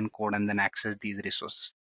go ahead and code and then access these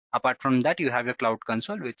resources. Apart from that, you have your Cloud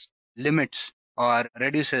Console, which limits or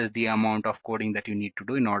reduces the amount of coding that you need to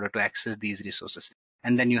do in order to access these resources.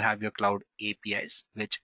 And then you have your Cloud APIs,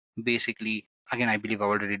 which basically, again, I believe I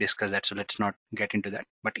already discussed that, so let's not get into that.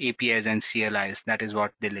 But APIs and CLIs, that is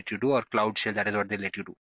what they let you do, or Cloud Shell, that is what they let you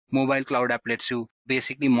do. Mobile Cloud App lets you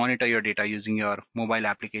basically monitor your data using your mobile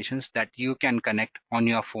applications that you can connect on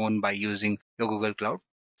your phone by using your Google Cloud.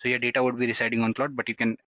 So your data would be residing on cloud, but you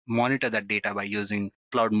can monitor that data by using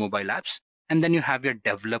cloud mobile apps. And then you have your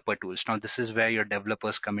developer tools. Now, this is where your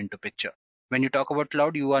developers come into picture. When you talk about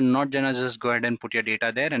cloud, you are not going to just go ahead and put your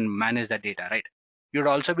data there and manage that data, right? You'd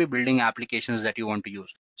also be building applications that you want to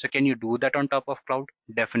use. So can you do that on top of cloud?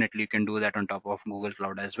 Definitely you can do that on top of Google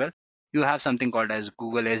Cloud as well. You have something called as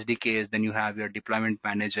Google SDKs, then you have your deployment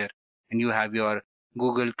manager, and you have your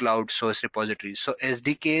Google Cloud source repositories. So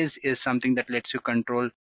SDKs is something that lets you control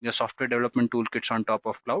your software development toolkits on top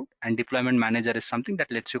of cloud, and deployment manager is something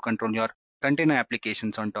that lets you control your container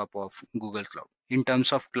applications on top of Google Cloud. In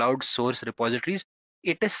terms of cloud source repositories,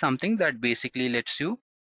 it is something that basically lets you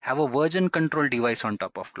have a version control device on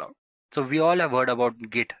top of cloud. So we all have heard about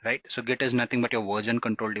Git, right? So Git is nothing but your version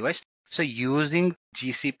control device. So using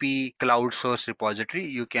GCP Cloud Source Repository,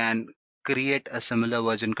 you can create a similar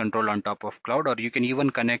version control on top of cloud, or you can even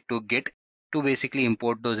connect to Git to basically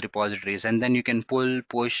import those repositories, and then you can pull,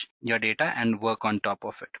 push your data and work on top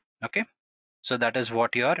of it. Okay. So that is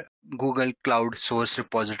what your Google Cloud Source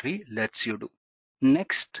Repository lets you do.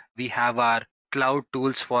 Next, we have our cloud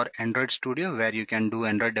tools for Android Studio, where you can do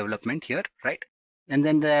Android development here, right? And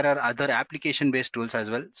then there are other application-based tools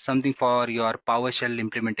as well. Something for your PowerShell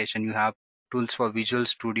implementation. You have tools for Visual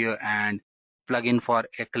Studio and plugin for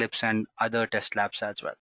Eclipse and other test labs as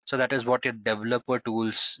well. So that is what your developer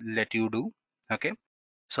tools let you do. Okay.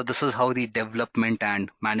 So this is how the development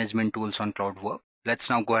and management tools on cloud work. Let's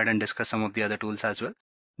now go ahead and discuss some of the other tools as well.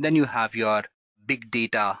 Then you have your big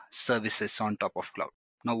data services on top of cloud.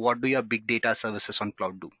 Now, what do your big data services on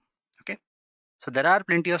cloud do? Okay. So there are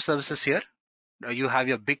plenty of services here. You have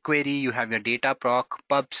your BigQuery, you have your Dataproc,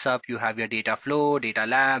 PubSub, you have your Dataflow, Data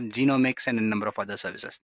Lab, Genomics, and a number of other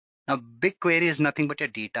services. Now, BigQuery is nothing but your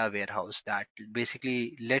data warehouse that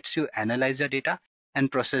basically lets you analyze your data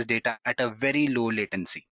and process data at a very low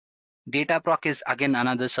latency. Dataproc is again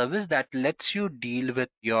another service that lets you deal with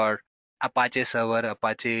your Apache server,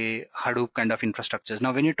 Apache Hadoop kind of infrastructures.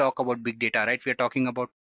 Now, when you talk about big data, right, we are talking about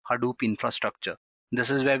Hadoop infrastructure. This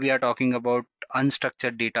is where we are talking about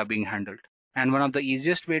unstructured data being handled. And one of the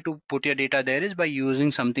easiest way to put your data there is by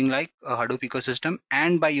using something like a Hadoop ecosystem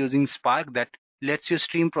and by using Spark that lets you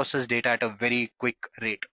stream process data at a very quick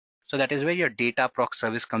rate. So that is where your Dataproc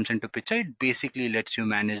service comes into picture. It basically lets you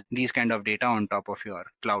manage these kind of data on top of your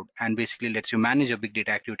cloud and basically lets you manage your big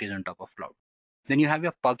data activities on top of cloud. Then you have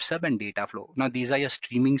your PubSub and Dataflow. Now these are your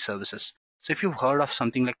streaming services. So if you've heard of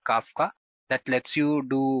something like Kafka, that lets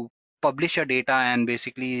you publish your data and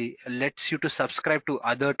basically lets you to subscribe to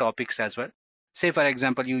other topics as well. Say for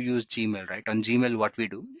example, you use Gmail, right? On Gmail, what we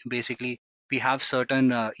do, basically we have certain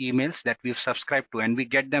emails that we've subscribed to and we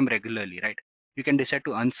get them regularly, right? You can decide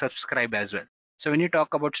to unsubscribe as well. So when you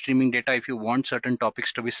talk about streaming data, if you want certain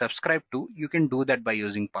topics to be subscribed to, you can do that by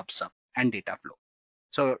using PubSub and Dataflow.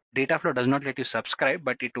 So Dataflow does not let you subscribe,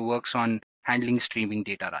 but it works on handling streaming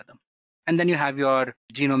data rather. And then you have your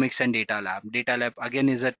Genomics and Data Lab. Data Lab again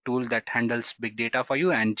is a tool that handles big data for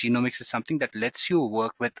you, and Genomics is something that lets you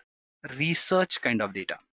work with research kind of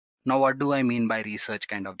data. Now, what do I mean by research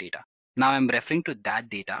kind of data? Now I'm referring to that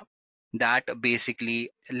data that basically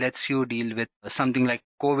lets you deal with something like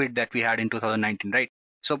COVID that we had in 2019, right?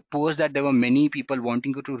 Suppose that there were many people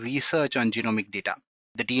wanting to research on genomic data,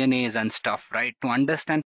 the DNAs and stuff, right? To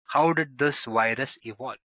understand how did this virus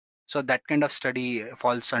evolve. So that kind of study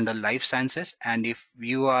falls under life sciences. And if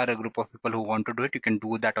you are a group of people who want to do it, you can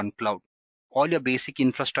do that on cloud. All your basic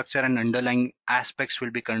infrastructure and underlying aspects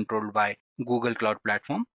will be controlled by Google Cloud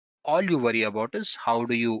Platform. All you worry about is how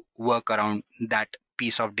do you work around that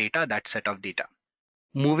piece of data, that set of data.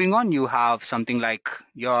 Moving on, you have something like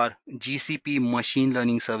your GCP machine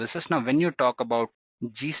learning services. Now, when you talk about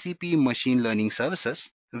GCP machine learning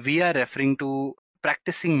services, we are referring to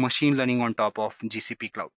practicing machine learning on top of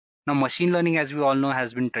GCP cloud. Now, machine learning, as we all know,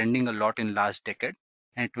 has been trending a lot in last decade,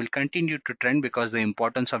 and it will continue to trend because the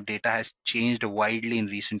importance of data has changed widely in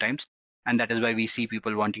recent times. And that is why we see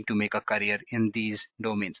people wanting to make a career in these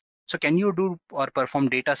domains. So can you do or perform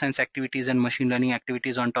data science activities and machine learning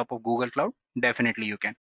activities on top of Google Cloud? Definitely you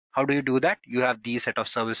can. How do you do that? You have these set of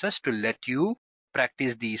services to let you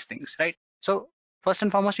practice these things, right? So first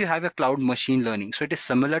and foremost, you have a cloud machine learning. So it is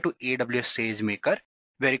similar to AWS SageMaker,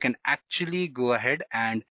 where you can actually go ahead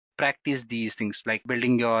and practice these things like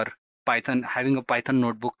building your Python, having a Python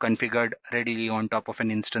notebook configured readily on top of an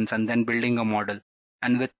instance and then building a model.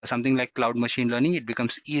 And with something like cloud machine learning, it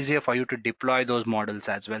becomes easier for you to deploy those models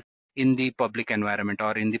as well in the public environment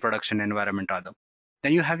or in the production environment rather.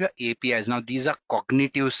 Then you have your APIs. Now these are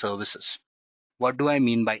cognitive services. What do I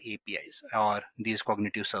mean by APIs or these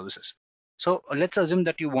cognitive services? So let's assume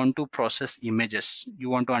that you want to process images. You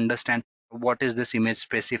want to understand what is this image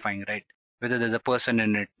specifying, right? Whether there's a person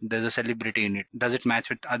in it, there's a celebrity in it, does it match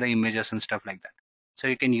with other images and stuff like that. So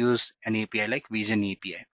you can use an API like Vision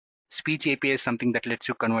API. Speech API is something that lets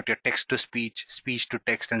you convert your text to speech, speech to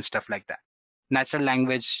text and stuff like that. Natural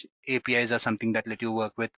language APIs are something that let you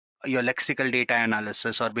work with your lexical data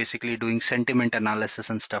analysis or basically doing sentiment analysis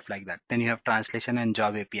and stuff like that. Then you have translation and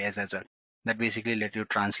job APIs as well that basically let you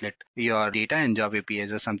translate your data, and job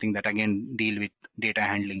APIs are something that again deal with data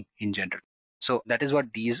handling in general. So that is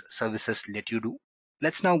what these services let you do.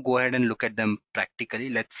 Let's now go ahead and look at them practically.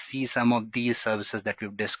 Let's see some of these services that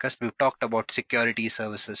we've discussed. We've talked about security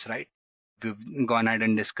services, right? We've gone ahead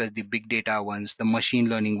and discussed the big data ones, the machine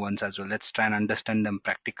learning ones as well. Let's try and understand them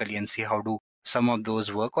practically and see how do some of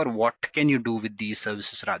those work, or what can you do with these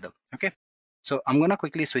services rather. Okay. So I'm going to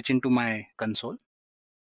quickly switch into my console.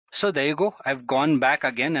 So there you go. I've gone back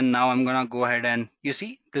again, and now I'm gonna go ahead and you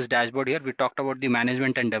see this dashboard here. We talked about the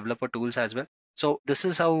management and developer tools as well. So this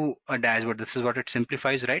is how a dashboard, this is what it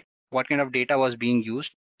simplifies, right? What kind of data was being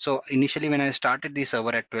used. So initially when I started the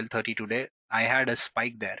server at 12:30 today, I had a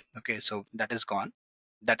spike there. Okay, so that is gone.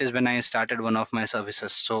 That is when I started one of my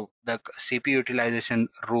services. So the CPU utilization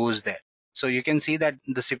rose there. So you can see that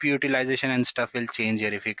the CPU utilization and stuff will change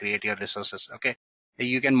here if you create your resources. Okay,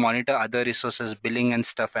 you can monitor other resources, billing and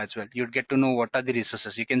stuff as well. You'd get to know what are the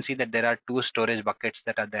resources. You can see that there are two storage buckets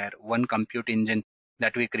that are there, one compute engine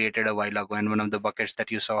that we created a while ago, and one of the buckets that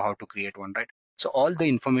you saw how to create one, right? So all the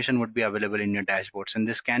information would be available in your dashboards, and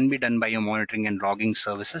this can be done by your monitoring and logging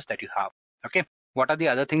services that you have. Okay, what are the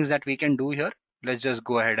other things that we can do here? Let's just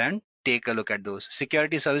go ahead and take a look at those.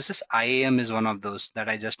 Security services, IAM is one of those that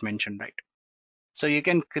I just mentioned, right? So you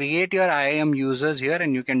can create your IAM users here,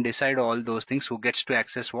 and you can decide all those things, who gets to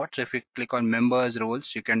access what. So if you click on members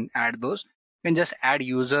roles, you can add those. You can just add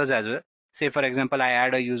users as well. Say for example, I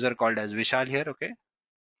add a user called as Vishal here. Okay,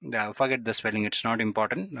 forget the spelling, it's not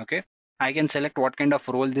important. Okay, I can select what kind of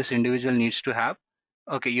role this individual needs to have.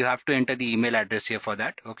 Okay, you have to enter the email address here for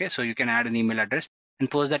that. Okay, so you can add an email address,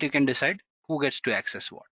 and post that you can decide who gets to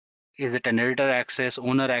access what. Is it an editor access,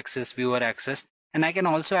 owner access, viewer access? And I can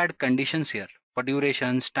also add conditions here for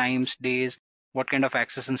durations, times, days, what kind of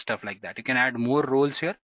access and stuff like that. You can add more roles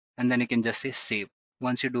here, and then you can just say save.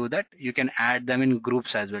 Once you do that, you can add them in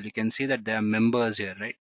groups as well. You can see that there are members here,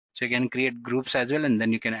 right? So you can create groups as well, and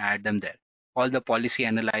then you can add them there. All the policy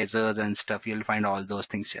analyzers and stuff, you'll find all those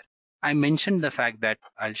things here. I mentioned the fact that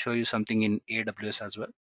I'll show you something in AWS as well.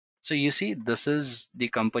 So you see, this is the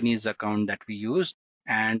company's account that we use,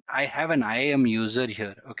 and I have an IAM user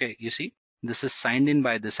here. Okay, you see, this is signed in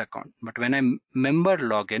by this account. But when I member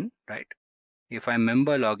login, right? If I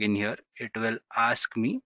member login here, it will ask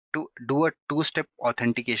me to do a two-step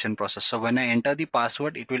authentication process. So when I enter the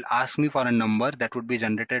password, it will ask me for a number that would be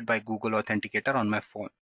generated by Google Authenticator on my phone.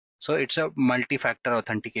 So it's a multi-factor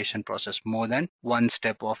authentication process, more than one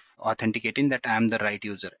step of authenticating that I am the right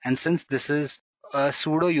user. And since this is a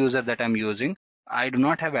pseudo user that I'm using, I do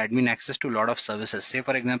not have admin access to a lot of services. Say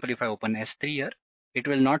for example, if I open S3 here, it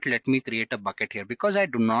will not let me create a bucket here because I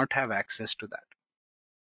do not have access to that.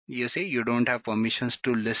 You see, you don't have permissions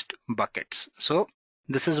to list buckets. So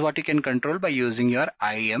this is what you can control by using your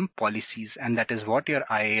IAM policies, and that is what your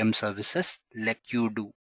IAM services let you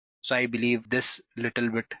do. So I believe this little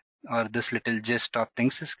bit or this little gist of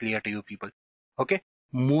things is clear to you people. Okay,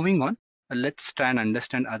 moving on, let's try and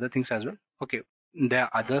understand other things as well. Okay, there are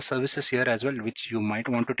other services here as well which you might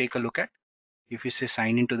want to take a look at. If you say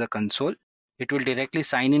sign into the console, it will directly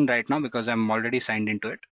sign in right now because I'm already signed into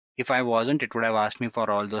it. If I wasn't, it would have asked me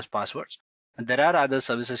for all those passwords. And there are other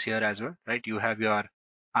services here as well, right? You have your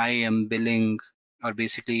IAM billing, or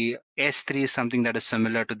basically S3 is something that is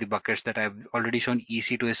similar to the buckets that I've already shown.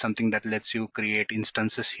 EC2 is something that lets you create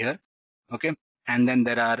instances here. Okay. And then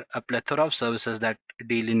there are a plethora of services that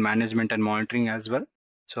deal in management and monitoring as well.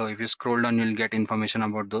 So if you scroll down, you'll get information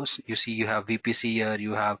about those. You see, you have VPC here,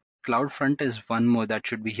 you have CloudFront is one more that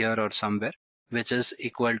should be here or somewhere, which is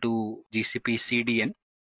equal to GCP CDN.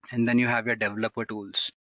 And then you have your developer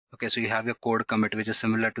tools. Okay, so you have your code commit, which is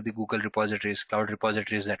similar to the Google repositories, cloud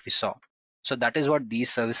repositories that we saw. So that is what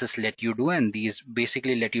these services let you do, and these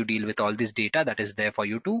basically let you deal with all this data that is there for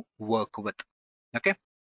you to work with. Okay,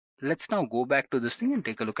 let's now go back to this thing and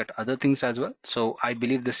take a look at other things as well. So I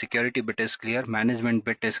believe the security bit is clear, management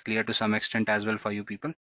bit is clear to some extent as well for you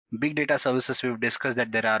people. Big data services, we've discussed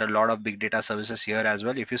that there are a lot of big data services here as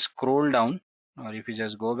well. If you scroll down, or if you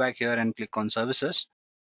just go back here and click on services,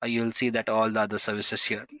 you'll see that all the other services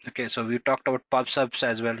here. Okay, so we talked about pub/subs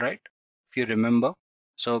as well, right? If you remember.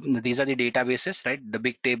 So these are the databases, right? The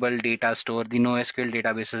big table data store, the NoSQL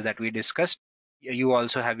databases that we discussed. You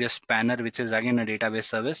also have your spanner, which is again a database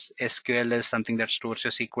service. SQL is something that stores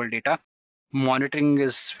your SQL data. Monitoring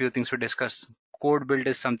is few things we discussed. Code build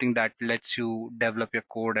is something that lets you develop your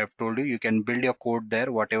code. I've told you, you can build your code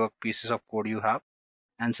there, whatever pieces of code you have.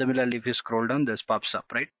 And similarly, if you scroll down, this pops up,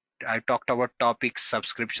 right? I talked about topics,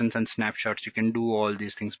 subscriptions, and snapshots. You can do all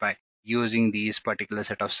these things by using these particular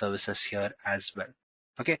set of services here as well.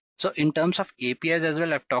 Okay, so in terms of APIs as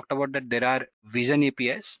well, I've talked about that there are vision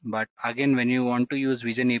APIs, but again, when you want to use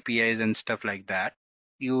vision APIs and stuff like that,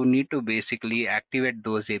 you need to basically activate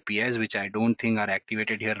those APIs, which I don't think are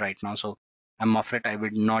activated here right now. So I'm afraid I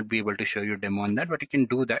would not be able to show you a demo on that, but you can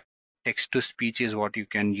do that. Text to speech is what you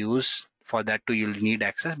can use. For that too, you'll need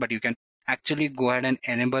access, but you can actually go ahead and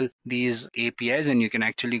enable these APIs, and you can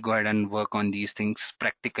actually go ahead and work on these things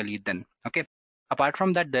practically then. Okay. Apart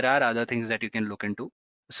from that, there are other things that you can look into.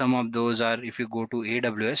 Some of those are, if you go to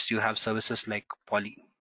AWS, you have services like Poly,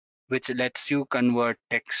 which lets you convert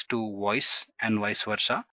text to voice and vice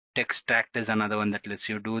versa. Extract is another one that lets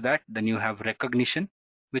you do that. Then you have recognition,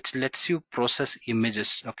 which lets you process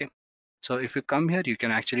images. Okay. So if you come here, you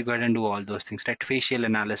can actually go ahead and do all those things, right? Facial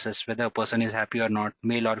analysis, whether a person is happy or not,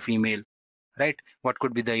 male or female, right? What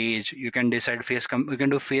could be the age? You can decide you can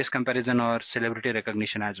do face comparison or celebrity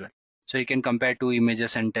recognition as well. So you can compare two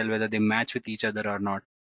images and tell whether they match with each other or not,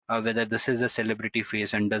 or whether this is a celebrity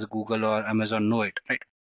face and does Google or Amazon know it, right?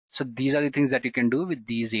 So these are the things that you can do with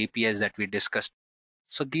these APIs that we discussed.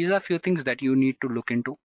 So these are few things that you need to look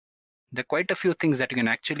into. There are quite a few things that you can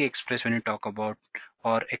actually express when you talk about,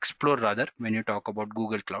 or explore rather, when you talk about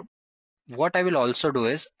Google Cloud. What I will also do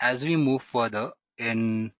is, as we move further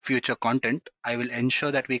in future content, I will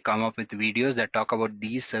ensure that we come up with videos that talk about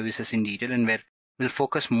these services in detail, and where we'll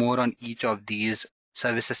focus more on each of these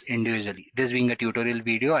services individually. This being a tutorial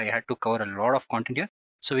video, I had to cover a lot of content here,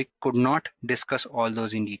 so we could not discuss all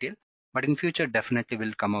those in detail. But in future, definitely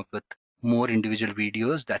we'll come up with more individual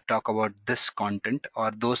videos that talk about this content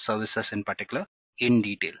or those services in particular in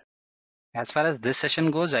detail. As far as this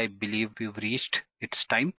session goes, I believe we've reached its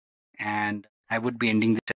time, and I would be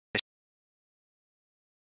ending this